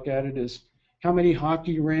way to look at it is, how many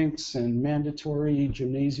hockey rinks and mandatory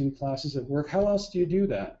gymnasium classes at work? How else do you do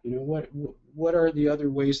that? You know, what are the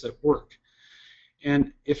other ways that work?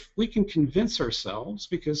 And if we can convince ourselves,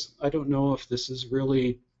 because I don't know if this is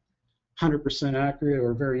really 100% accurate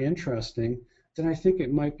or very interesting, then I think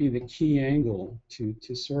it might be the key angle to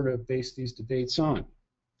sort of base these debates on.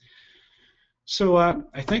 So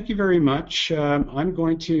I thank you very much. I'm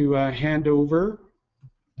going to hand over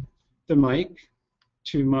the mic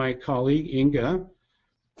to my colleague Inge.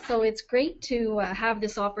 So it's great to have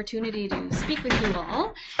this opportunity to speak with you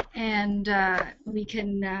all, and we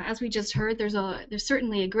can, as we just heard, there's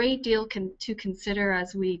certainly a great deal to consider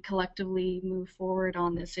as we collectively move forward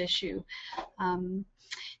on this issue.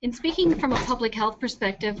 In speaking from a public health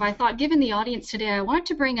perspective, I thought, given the audience today, I wanted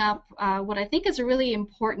to bring up what I think is a really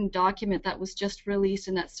important document that was just released,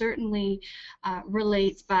 and that certainly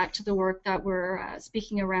relates back to the work that we're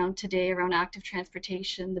speaking around today around active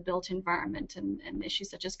transportation, the built environment, and issues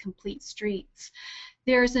such as complete streets.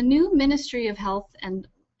 There's a new Ministry of Health, and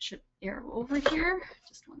should arrow over here,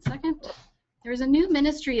 just one second. There's a new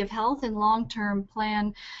Ministry of Health and Long-Term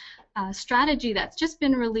Plan strategy that's just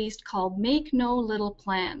been released called Make No Little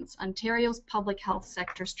Plans, Ontario's Public Health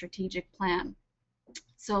Sector Strategic Plan.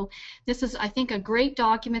 So this is, I think, a great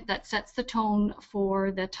document that sets the tone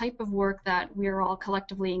for the type of work that we're all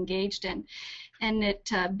collectively engaged in. And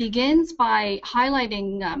it begins by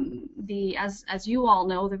highlighting as you all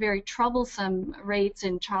know, the very troublesome rates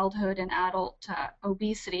in childhood and adult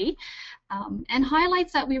obesity, and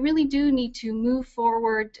highlights that we really do need to move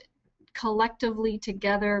forward collectively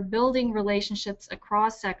together, building relationships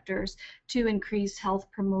across sectors to increase health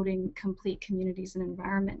promoting complete communities and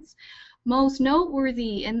environments. Most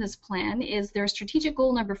noteworthy in this plan is their strategic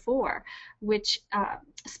goal number 4, which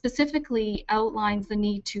specifically outlines the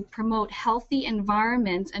need to promote healthy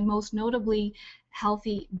environments, and most notably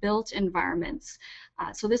healthy built environments.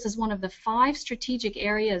 So this is one of the 5 strategic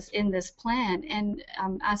areas in this plan, and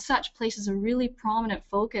as such places a really prominent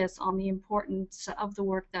focus on the importance of the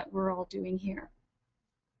work that we're all doing here.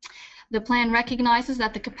 The plan recognizes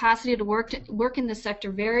that the capacity to work in this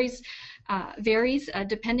sector varies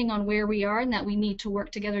depending on where we are, and that we need to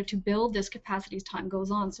work together to build this capacity as time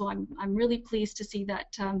goes on. So I'm really pleased to see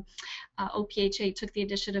that OPHA took the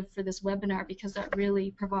initiative for this webinar, because that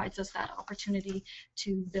really provides us that opportunity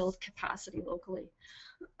to build capacity locally.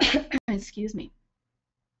 Excuse me.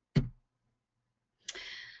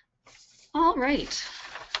 All right.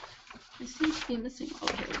 I seem to be missing. Oh,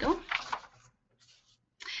 here we go.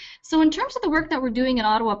 So in terms of the work that we're doing in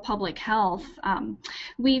Ottawa Public Health,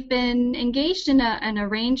 we've been engaged in a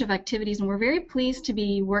range of activities, and we're very pleased to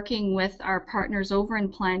be working with our partners over in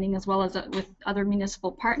planning, as well as with other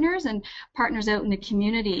municipal partners and partners out in the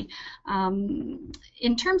community.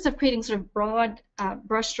 In terms of creating sort of broad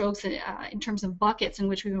brushstrokes in terms of buckets in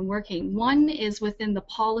which we've been working, one is within the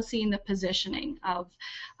policy and the positioning of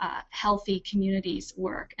healthy communities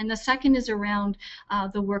work, and the second is around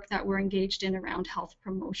the work that we're engaged in around health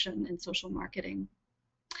promotion and social marketing.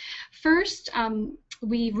 First,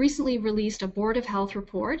 we've recently released a Board of Health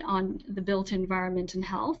report on the built environment and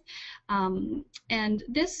health, and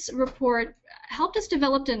this report helped us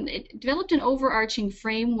develop an overarching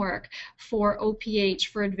framework for OPH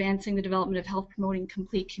for advancing the development of health promoting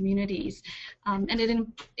complete communities, and it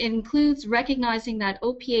includes recognizing that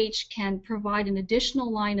OPH can provide an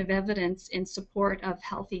additional line of evidence in support of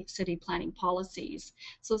healthy city planning policies.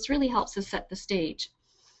 So this really helps us set the stage.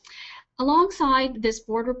 Alongside this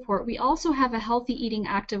board report, we also have a healthy eating,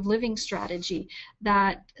 active living strategy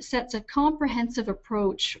that sets a comprehensive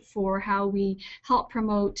approach for how we help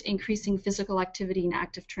promote increasing physical activity and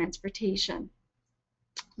active transportation.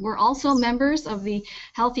 We're also members of the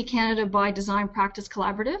Healthy Canada by Design Practice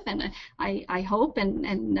Collaborative, and I hope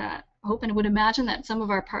and would imagine that some of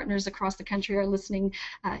our partners across the country are listening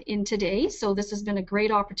in today. So this has been a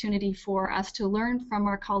great opportunity for us to learn from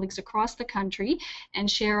our colleagues across the country and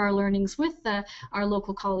share our learnings with our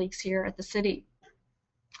local colleagues here at the city.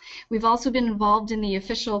 We've also been involved in the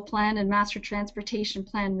official plan and master transportation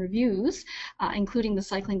plan reviews, including the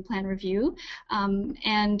cycling plan review,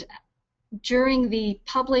 and during the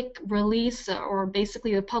public release, or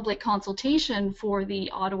basically the public consultation for the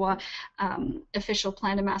Ottawa official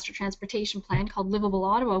plan and master transportation plan called Livable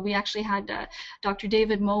Ottawa, we actually had Dr.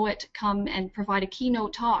 David Mowat come and provide a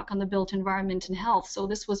keynote talk on the built environment and health. So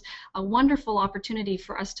this was a wonderful opportunity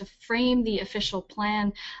for us to frame the official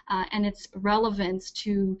plan and its relevance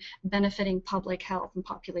to benefiting public health and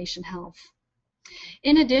population health.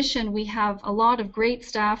 In addition, we have a lot of great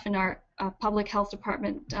staff in our public health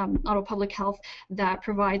department, Ottawa Public Health, that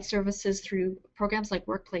provide services through programs like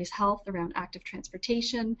workplace health around active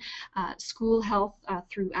transportation, school health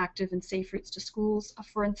through active and safe routes to schools,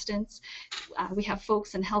 for instance. We have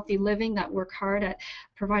folks in healthy living that work hard at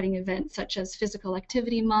providing events such as Physical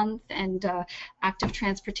Activity Month and active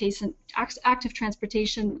transportation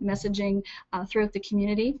messaging throughout the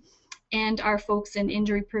community. And our folks in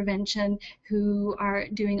injury prevention who are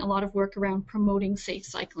doing a lot of work around promoting safe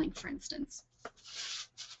cycling, for instance.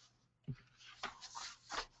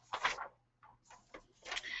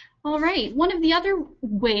 All right, one of the other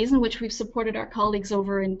ways in which we've supported our colleagues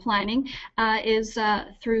over in planning is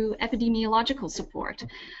through epidemiological support.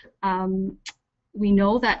 We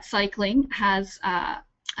know that cycling has a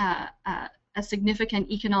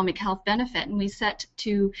significant economic health benefit, and we set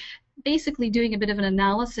to basically doing a bit of an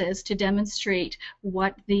analysis to demonstrate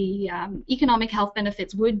what the economic health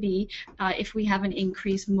benefits would be if we have an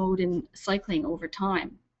increased mode in cycling over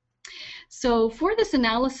time. So for this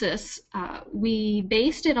analysis, we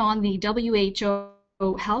based it on the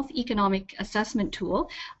WHO Health Economic Assessment Tool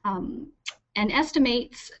and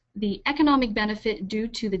estimates the economic benefit due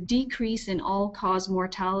to the decrease in all-cause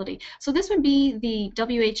mortality. So this would be the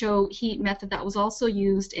WHO HEAT method that was also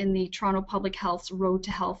used in the Toronto Public Health's Road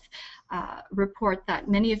to Health report that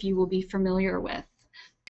many of you will be familiar with.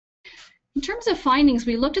 In terms of findings,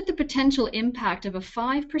 we looked at the potential impact of a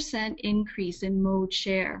 5% increase in mode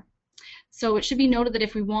share. So it should be noted that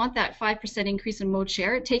if we want that 5% increase in mode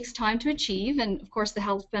share, it takes time to achieve, and of course the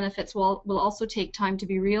health benefits will also take time to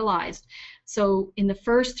be realized. So in the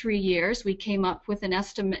first 3 years, we came up with an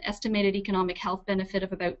estimated economic health benefit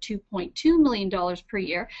of about $2.2 million per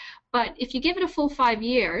year. But if you give it a full 5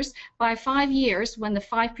 years, by 5 years, when the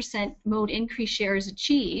 5% mode increase share is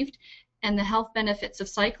achieved, and the health benefits of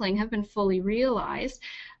cycling have been fully realized,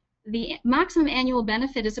 the maximum annual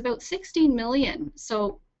benefit is about $16 million.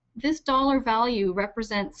 So this dollar value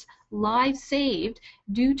represents lives saved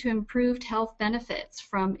due to improved health benefits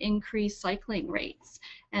from increased cycling rates.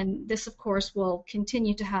 And this, of course, will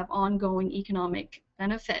continue to have ongoing economic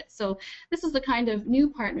benefits. So this is the kind of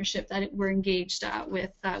new partnership that we're engaged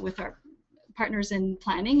with our partners in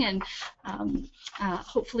planning, and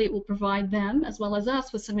hopefully it will provide them as well as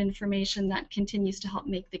us with some information that continues to help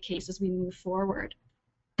make the case as we move forward.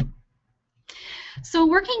 So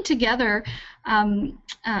working together,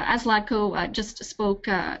 as Zlatko just spoke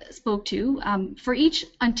to, for each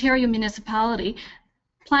Ontario municipality,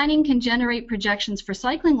 planning can generate projections for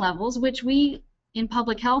cycling levels, which we in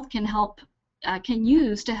public health can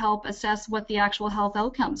use to help assess what the actual health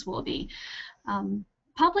outcomes will be.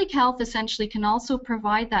 Public health essentially can also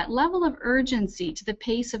provide that level of urgency to the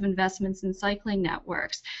pace of investments in cycling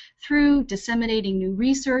networks through disseminating new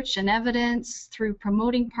research and evidence, through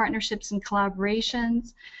promoting partnerships and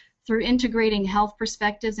collaborations, through integrating health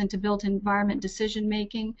perspectives into built environment decision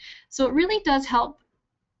making. So it really does help.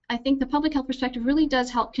 I think the public health perspective really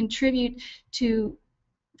does help contribute to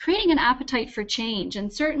creating an appetite for change,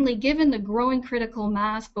 and certainly given the growing critical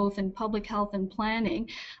mass both in public health and planning,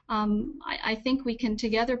 I think we can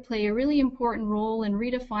together play a really important role in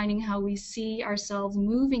redefining how we see ourselves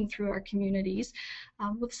moving through our communities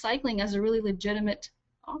with cycling as a really legitimate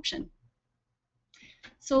option.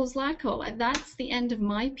 So Zlatko, that's the end of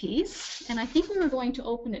my piece, and I think we were going to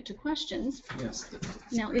open it to questions. Yes.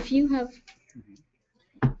 Now, if you have...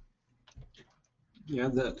 Yeah,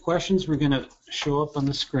 the questions were going to show up on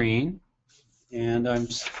the screen, and I'm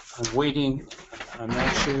waiting. I'm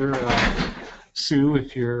not sure, Sue,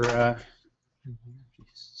 if you're.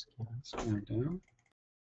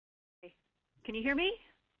 Can you hear me?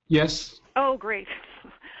 Yes. Oh, great.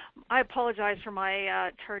 I apologize for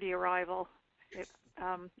my tardy arrival.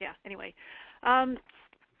 Yeah, anyway.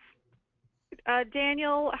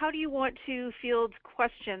 Daniel, how do you want to field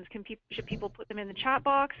questions? Should people put them in the chat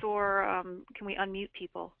box, or can we unmute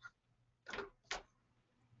people?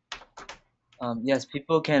 Yes,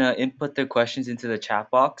 people can input their questions into the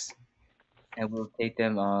chat box, and we'll take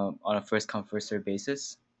them on a first-come, first-served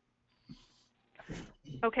basis.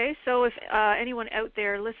 Okay, so if anyone out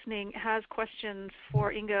there listening has questions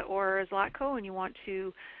for Inge or Zlatko and you want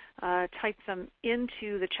to type them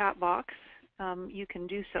into the chat box, you can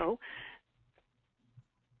do so.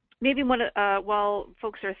 Maybe while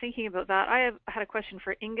folks are thinking about that, I have had a question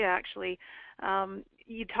for Inge, actually.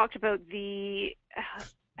 You talked about the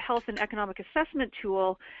health and economic assessment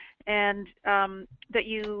tool, and that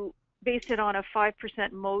you based it on a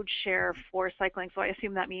 5% mode share for cycling. So I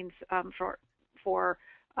assume that means for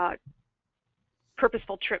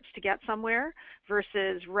purposeful trips to get somewhere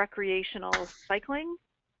versus recreational cycling.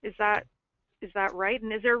 Is that right?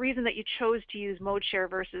 And is there a reason that you chose to use mode share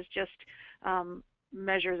versus just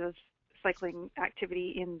measures of cycling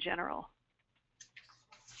activity in general?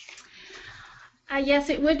 Yes,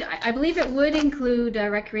 it would. I believe it would include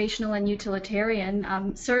recreational and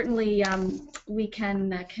utilitarian. Certainly, we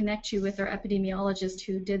can connect you with our epidemiologist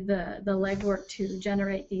who did the legwork to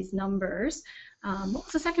generate these numbers. What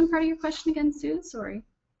was the second part of your question again, Sue? Sorry.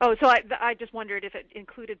 Oh, so I just wondered if it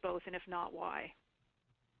included both, and if not, why?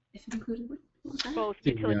 If it included what? Both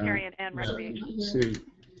utilitarian and recreational.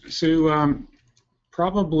 Sue,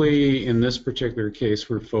 probably in this particular case,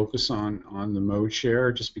 we're focused on the mode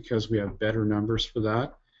share just because we have better numbers for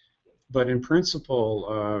that. But in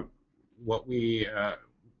principle, what we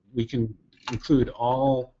can include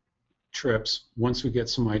all trips once we get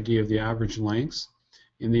some idea of the average lengths.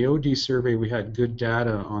 In the OD survey, we had good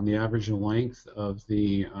data on the average length of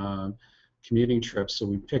the commuting trips, so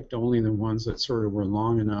we picked only the ones that sort of were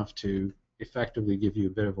long enough to effectively give you a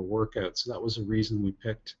bit of a workout. So that was the reason we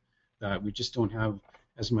picked that. We just don't have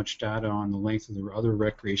as much data on the length of the other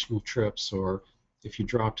recreational trips, or if you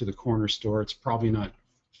drop to the corner store, it's probably not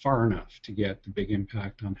far enough to get the big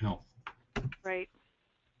impact on health. Right.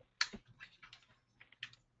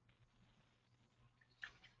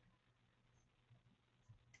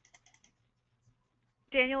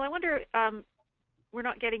 Daniel, I wonder, we're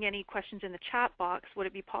not getting any questions in the chat box. Would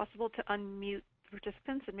it be possible to unmute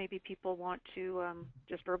participants, and maybe people want to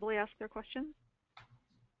just verbally ask their question.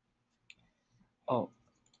 Oh,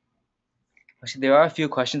 actually, there are a few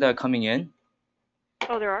questions that are coming in.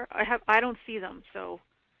 Oh, there are. I don't see them, so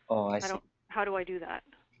Oh, I see. How do I do that?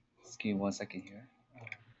 Just give me 1 second here.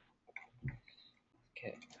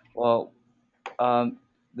 Okay. Well,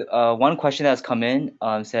 one question that's come in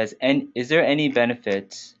says, "And is there any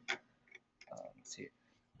benefit? Let's see.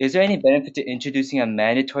 Is there any benefit to introducing a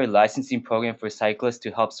mandatory licensing program for cyclists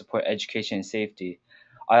to help support education and safety?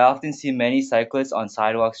 I often see many cyclists on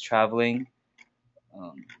sidewalks traveling,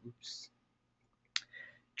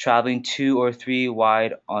 traveling 2 or 3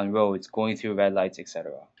 wide on roads, going through red lights,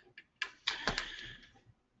 etc."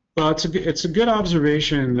 Well, it's a good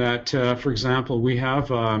observation that, for example, we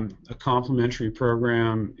have a complementary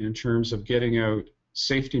program in terms of getting out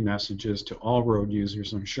safety messages to all road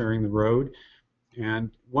users on sharing the road.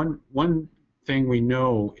 And one thing we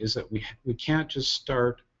know is that we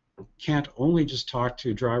can't only just talk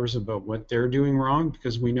to drivers about what they're doing wrong,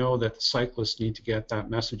 because we know that the cyclists need to get that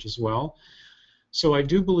message as well. So I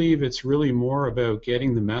do believe it's really more about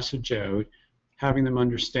getting the message out, having them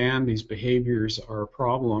understand these behaviors are a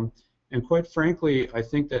problem. And quite frankly, I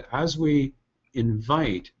think that as we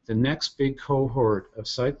invite the next big cohort of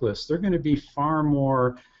cyclists, they're going to be far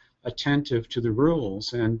more attentive to the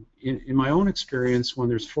rules. And in my own experience, when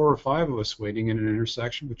there's 4 or 5 of us waiting in an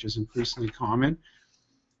intersection, which is increasingly common,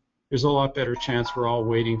 there's a lot better chance we're all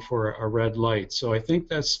waiting for a red light. So I think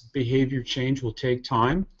that's behavior change will take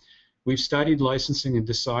time. We've studied licensing and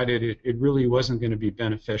decided it really wasn't going to be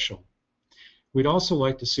beneficial. We'd also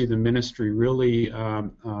like to see the ministry really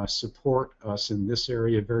support us in this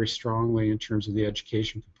area very strongly in terms of the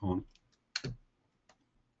education component.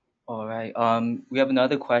 All right. We have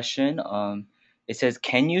another question. It says,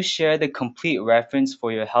 "Can you share the complete reference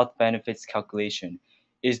for your health benefits calculation?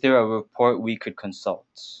 Is there a report we could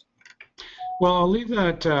consult?" Well, I'll leave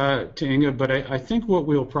that to Inge, but I think what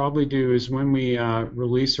we'll probably do is when we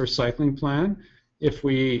release our cycling plan, if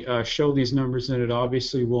we show these numbers in it,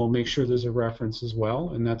 obviously we'll make sure there's a reference as well,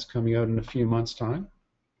 and that's coming out in a few months' time.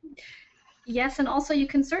 Yes, and also you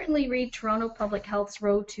can certainly read Toronto Public Health's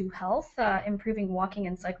Road to Health, Improving Walking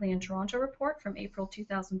and Cycling in Toronto report from April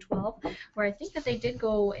 2012, where I think that they did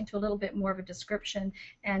go into a little bit more of a description,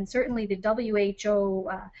 and certainly the WHO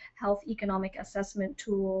Health Economic Assessment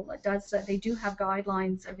tool they do have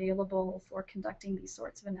guidelines available for conducting these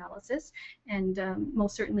sorts of analysis, and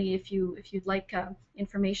most certainly if you'd like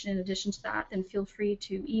information in addition to that, then feel free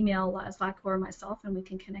to email Zlatko or myself, and we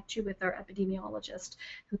can connect you with our epidemiologist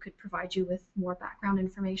who could provide you with more background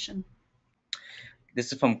information.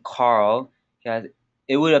 This is from Carl.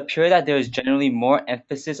 It would appear that there is generally more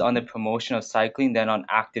emphasis on the promotion of cycling than on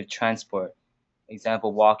active transport.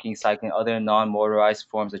 Example, walking, cycling, other non-motorized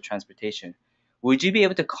forms of transportation. Would you be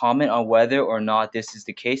able to comment on whether or not this is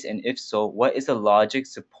the case, and if so, what is the logic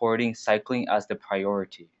supporting cycling as the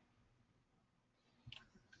priority?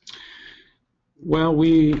 Well,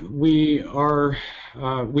 we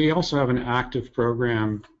also have an active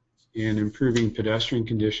program in improving pedestrian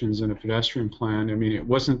conditions and a pedestrian plan. I mean, it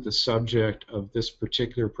wasn't the subject of this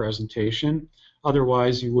particular presentation.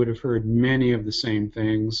 Otherwise, you would have heard many of the same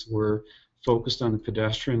things. We're focused on the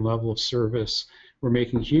pedestrian level of service. We're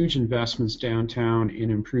making huge investments downtown in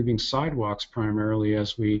improving sidewalks primarily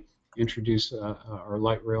as we introduce our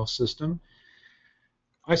light rail system.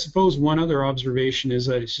 I suppose one other observation is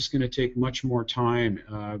that it's just going to take much more time.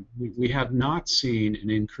 We have not seen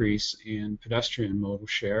an increase in pedestrian modal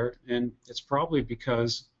share, and it's probably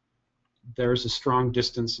because there's a strong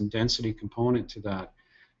distance and density component to that.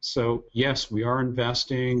 So yes, we are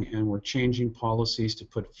investing and we're changing policies to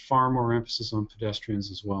put far more emphasis on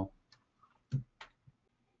pedestrians as well.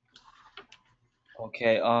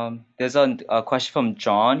 Okay, there's a question from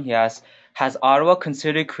John. He asks, has Ottawa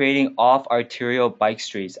considered creating off-arterial bike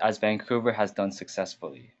streets as Vancouver has done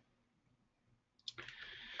successfully?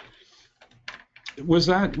 Was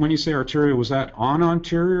that, when you say arterial, was that on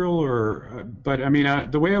arterial or, but I mean,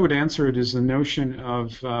 the way I would answer it is the notion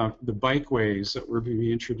of the bikeways that we're going to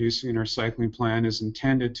be introducing in our cycling plan is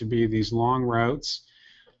intended to be these long routes.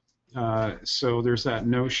 So there's that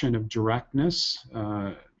notion of directness,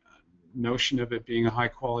 notion of it being a high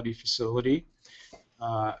quality facility.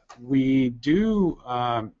 We do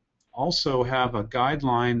also have a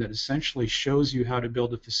guideline that essentially shows you how to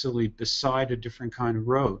build a facility beside a different kind of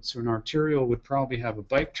road. So an arterial would probably have a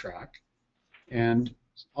bike track, and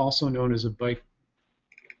also known as a bike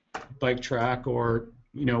track, or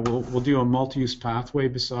we'll do a multi-use pathway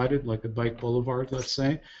beside it, like a bike boulevard, let's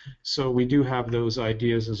say. So we do have those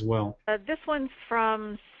ideas as well. This one's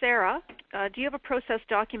from Sarah, do you have a process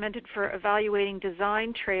documented for evaluating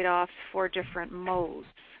design trade-offs for different modes?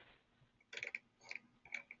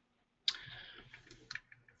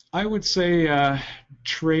 I would say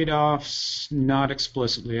trade-offs, not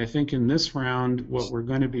explicitly. I think in this round, what we're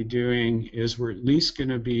going to be doing is we're at least going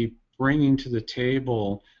to be bringing to the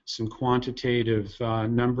table some quantitative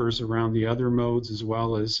numbers around the other modes as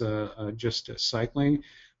well as just cycling.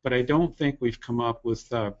 But I don't think we've come up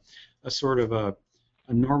with a sort of a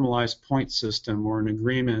normalized point system or an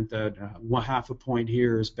agreement that half a point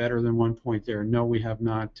here is better than 1 point there. No, we have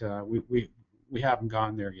not. We haven't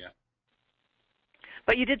gone there yet.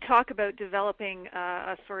 But you did talk about developing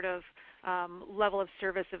a sort of level of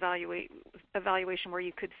service evaluation where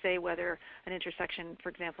you could say whether an intersection, for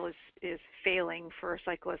example, is failing for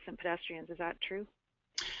cyclists and pedestrians. Is that true?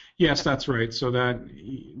 Yes, that's right. So that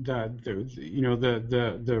you know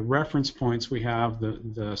the reference points we have,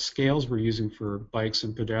 the scales we're using for bikes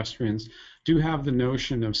and pedestrians do have the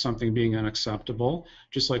notion of something being unacceptable,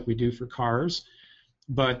 just like we do for cars.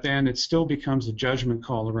 But then it still becomes a judgment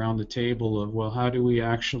call around the table of, well, how do we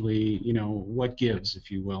actually, you know, what gives,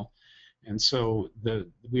 if you will. And so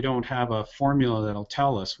we don't have a formula that'll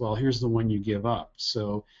tell us, well, here's the one you give up.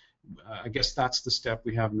 So I guess that's the step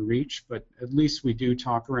we haven't reached, but at least we do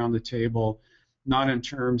talk around the table, not in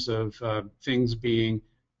terms of things being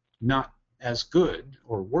not as good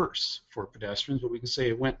or worse for pedestrians, but we can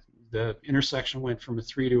say the intersection went from a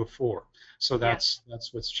 3 to a 4. So that's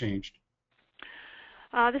what's changed.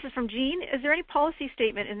 This is from Jean. Is there any policy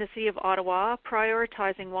statement in the City of Ottawa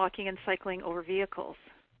prioritizing walking and cycling over vehicles?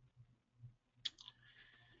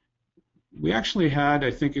 We actually had,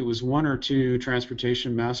 I think it was 1 or 2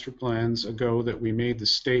 transportation master plans ago that we made the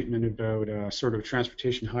statement about sort of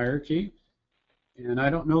transportation hierarchy. And I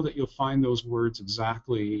don't know that you'll find those words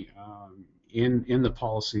exactly in the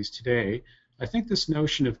policies today. I think this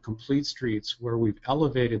notion of complete streets, where we've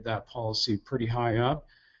elevated that policy pretty high up,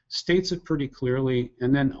 states it pretty clearly,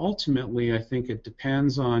 and then ultimately I think it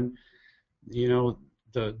depends on, you know,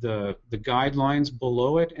 the guidelines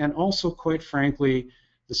below it, and also, quite frankly,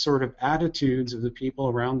 the sort of attitudes of the people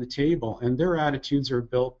around the table, and their attitudes are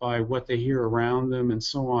built by what they hear around them and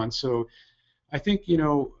so on. So I think, you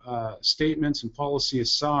know, statements and policy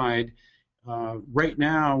aside, right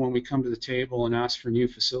now when we come to the table and ask for new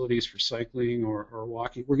facilities for cycling or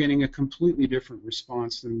walking, we're getting a completely different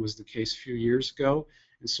response than was the case a few years ago.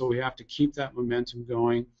 And so we have to keep that momentum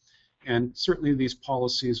going, and certainly these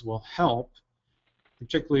policies will help,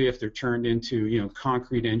 particularly if they're turned into, you know,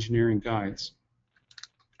 concrete engineering guides.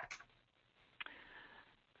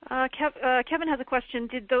 Kevin has a question.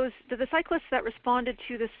 Did the cyclists that responded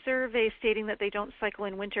to the survey stating that they don't cycle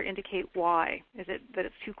in winter indicate why? Is it that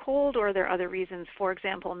it's too cold, or are there other reasons? For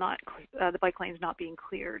example, the bike lanes not being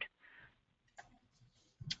cleared.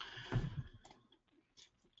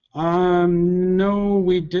 No,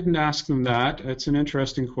 we didn't ask them that. It's an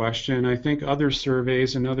interesting question. I think other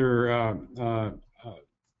surveys and other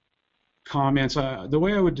comments, the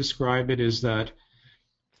way I would describe it is that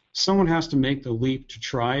someone has to make the leap to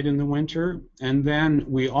try it in the winter, and then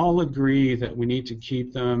we all agree that we need to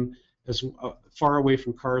keep them as far away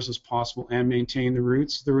from cars as possible and maintain the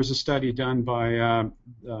routes. There was a study done by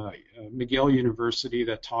McGill University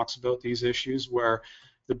that talks about these issues, where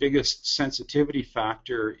the biggest sensitivity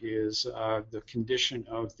factor is the condition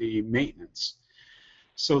of the maintenance.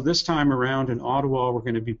 So this time around in Ottawa, we're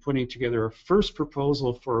going to be putting together a first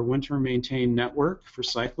proposal for a winter maintained network for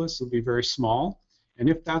cyclists. It'll be very small, and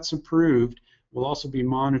if that's approved, we'll also be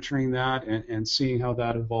monitoring that and seeing how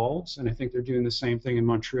that evolves. And I think they're doing the same thing in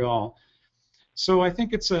Montreal. So I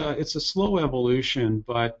think it's a slow evolution,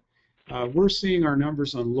 but we're seeing our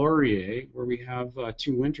numbers on Laurier, where we have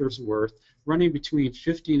 2 winters worth, running between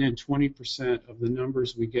 15 and 20% of the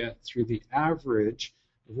numbers we get through the average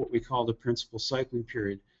of what we call the principal cycling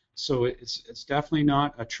period. So it's definitely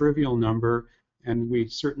not a trivial number, and we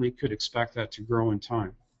certainly could expect that to grow in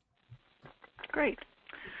time. Great.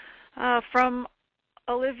 From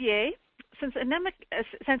Olivier, since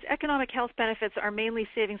economic health benefits are mainly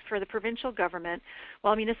savings for the provincial government,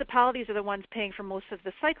 while municipalities are the ones paying for most of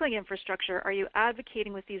the cycling infrastructure, are you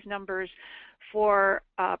advocating with these numbers for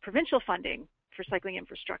provincial funding for cycling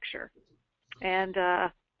infrastructure? And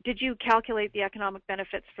did you calculate the economic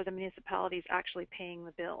benefits for the municipalities actually paying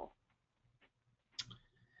the bill?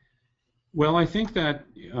 Well, I think that,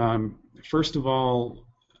 first of all,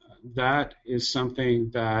 that is something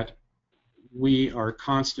that we are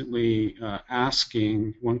constantly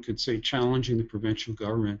asking, one could say challenging the provincial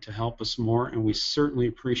government to help us more, and we certainly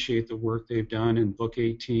appreciate the work they've done in Book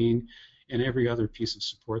 18 and every other piece of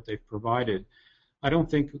support they've provided. I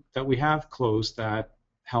don't think that we have closed that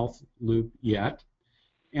health loop yet.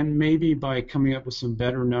 And maybe by coming up with some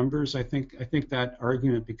better numbers, I think that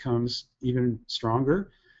argument becomes even stronger.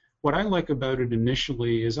 What I like about it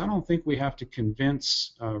initially is I don't think we have to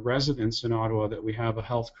convince residents in Ottawa that we have a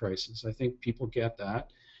health crisis. I think people get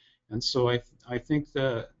that. And so I think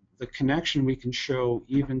the connection we can show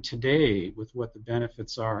even today with what the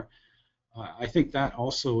benefits are, I think that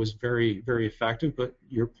also is very, very effective. But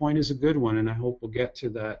your point is a good one, and I hope we'll get to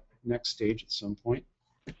that next stage at some point.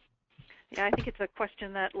 Yeah, I think it's a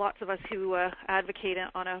question that lots of us who advocate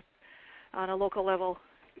on a local level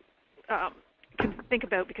can think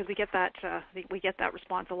about, because we get that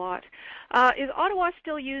response a lot. Is Ottawa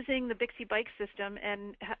still using the Bixby bike system,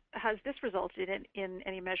 and has this resulted in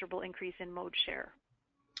any measurable increase in mode share?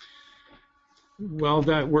 Well,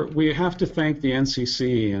 we have to thank the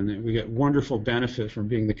NCC, and we get wonderful benefit from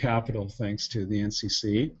being the capital thanks to the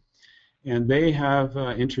NCC. And they have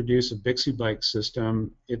introduced a Bixby bike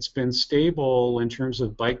system. It's been stable in terms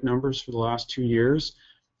of bike numbers for the last 2 years.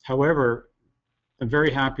 However, I'm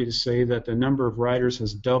very happy to say that the number of riders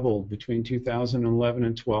has doubled between 2011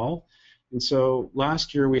 and 12. And so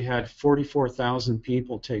last year we had 44,000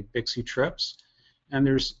 people take Bixby trips. And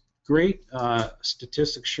there's great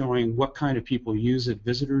statistics showing what kind of people use it,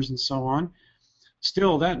 visitors and so on.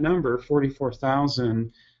 Still, that number,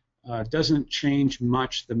 44,000, doesn't change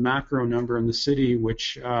much the macro number in the city,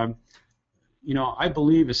 which I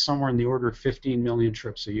believe is somewhere in the order of 15 million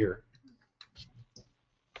trips a year.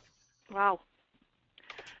 Wow.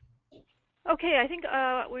 Okay, I think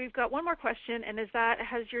we've got one more question, and is that,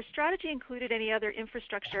 has your strategy included any other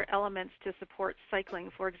infrastructure elements to support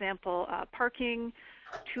cycling? For example, parking,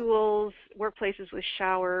 tools, workplaces with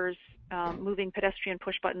showers, moving pedestrian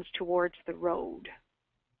push buttons towards the road?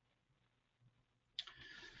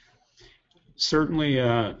 Certainly,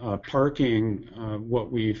 parking.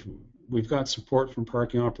 What we've got support from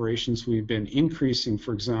parking operations. We've been increasing,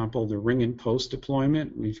 for example, the ring and post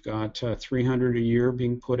deployment. We've got 300 a year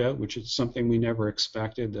being put out, which is something we never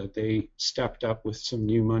expected, that they stepped up with some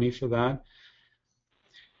new money for that.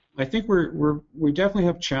 I think we definitely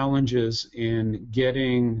have challenges in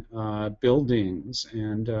getting buildings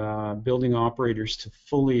and building operators to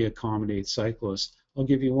fully accommodate cyclists. I'll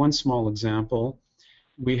give you one small example.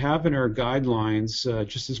 We have in our guidelines,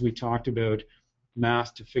 just as we talked about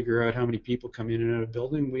math to figure out how many people come in and out of a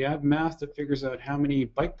building, we have math that figures out how many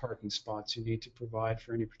bike parking spots you need to provide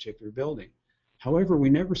for any particular building. However, we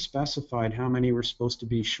never specified how many were supposed to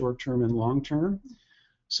be short-term and long-term.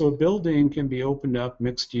 So a building can be opened up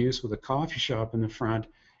mixed use with a coffee shop in the front,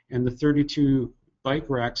 and the 32 bike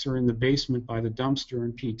racks are in the basement by the dumpster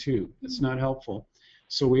in P2. It's not helpful.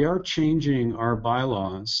 So we are changing our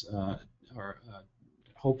bylaws,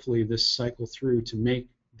 hopefully this cycle through, to make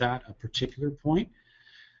that a particular point.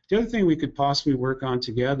 The other thing we could possibly work on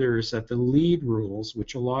together is that the LEED rules,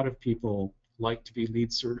 which a lot of people like to be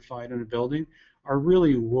LEED certified in a building, are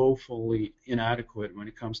really woefully inadequate when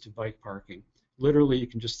it comes to bike parking. Literally, you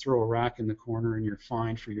can just throw a rack in the corner and you're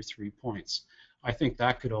fine for your 3 points. I think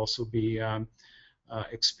that could also be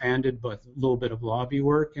expanded, but a little bit of lobby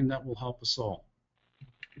work, and that will help us all.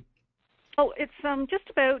 Oh, it's just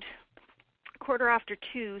about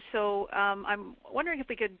 2:15, so I'm wondering if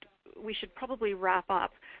we should probably wrap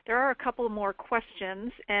up. There are a couple more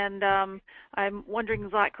questions, and I'm wondering,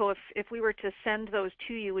 Zlatko, if we were to send those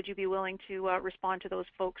to you, would you be willing to respond to those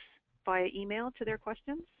folks via email to their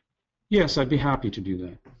questions? Yes, I'd be happy to do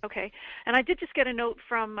that. Okay. And I did just get a note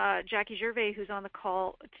from Jackie Gervais, who's on the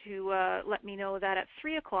call, to let me know that at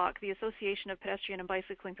 3 o'clock, the Association of Pedestrian and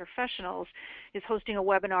Bicycling Professionals is hosting a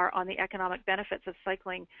webinar on the economic benefits of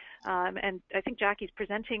cycling. And I think Jackie's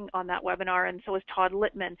presenting on that webinar, and so is Todd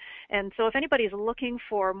Littman. And so if anybody's looking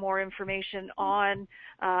for more information on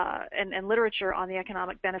and literature on the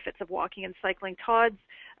economic benefits of walking and cycling, Todd's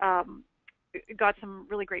got some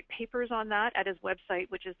really great papers on that at his website,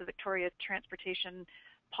 which is the Victoria Transportation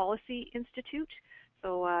Policy Institute.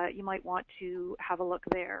 So you might want to have a look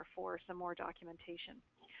there for some more documentation.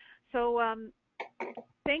 So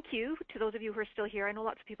thank you to those of you who are still here. I know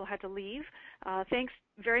lots of people had to leave. Thanks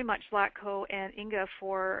very much, Zlatko and Inge,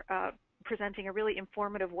 for presenting a really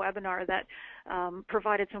informative webinar that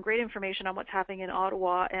provided some great information on what's happening in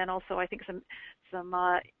Ottawa, and also I think some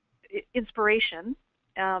inspiration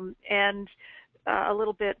and a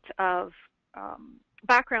little bit of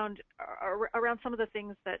background around some of the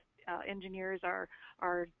things that engineers are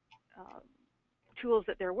tools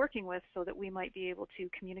that they're working with, so that we might be able to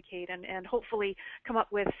communicate and hopefully come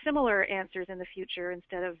up with similar answers in the future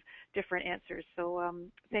instead of different answers. So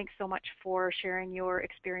thanks so much for sharing your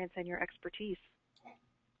experience and your expertise.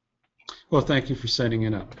 Well, thank you for setting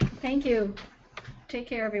it up. Thank you. Take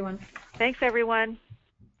care, everyone. Thanks, everyone.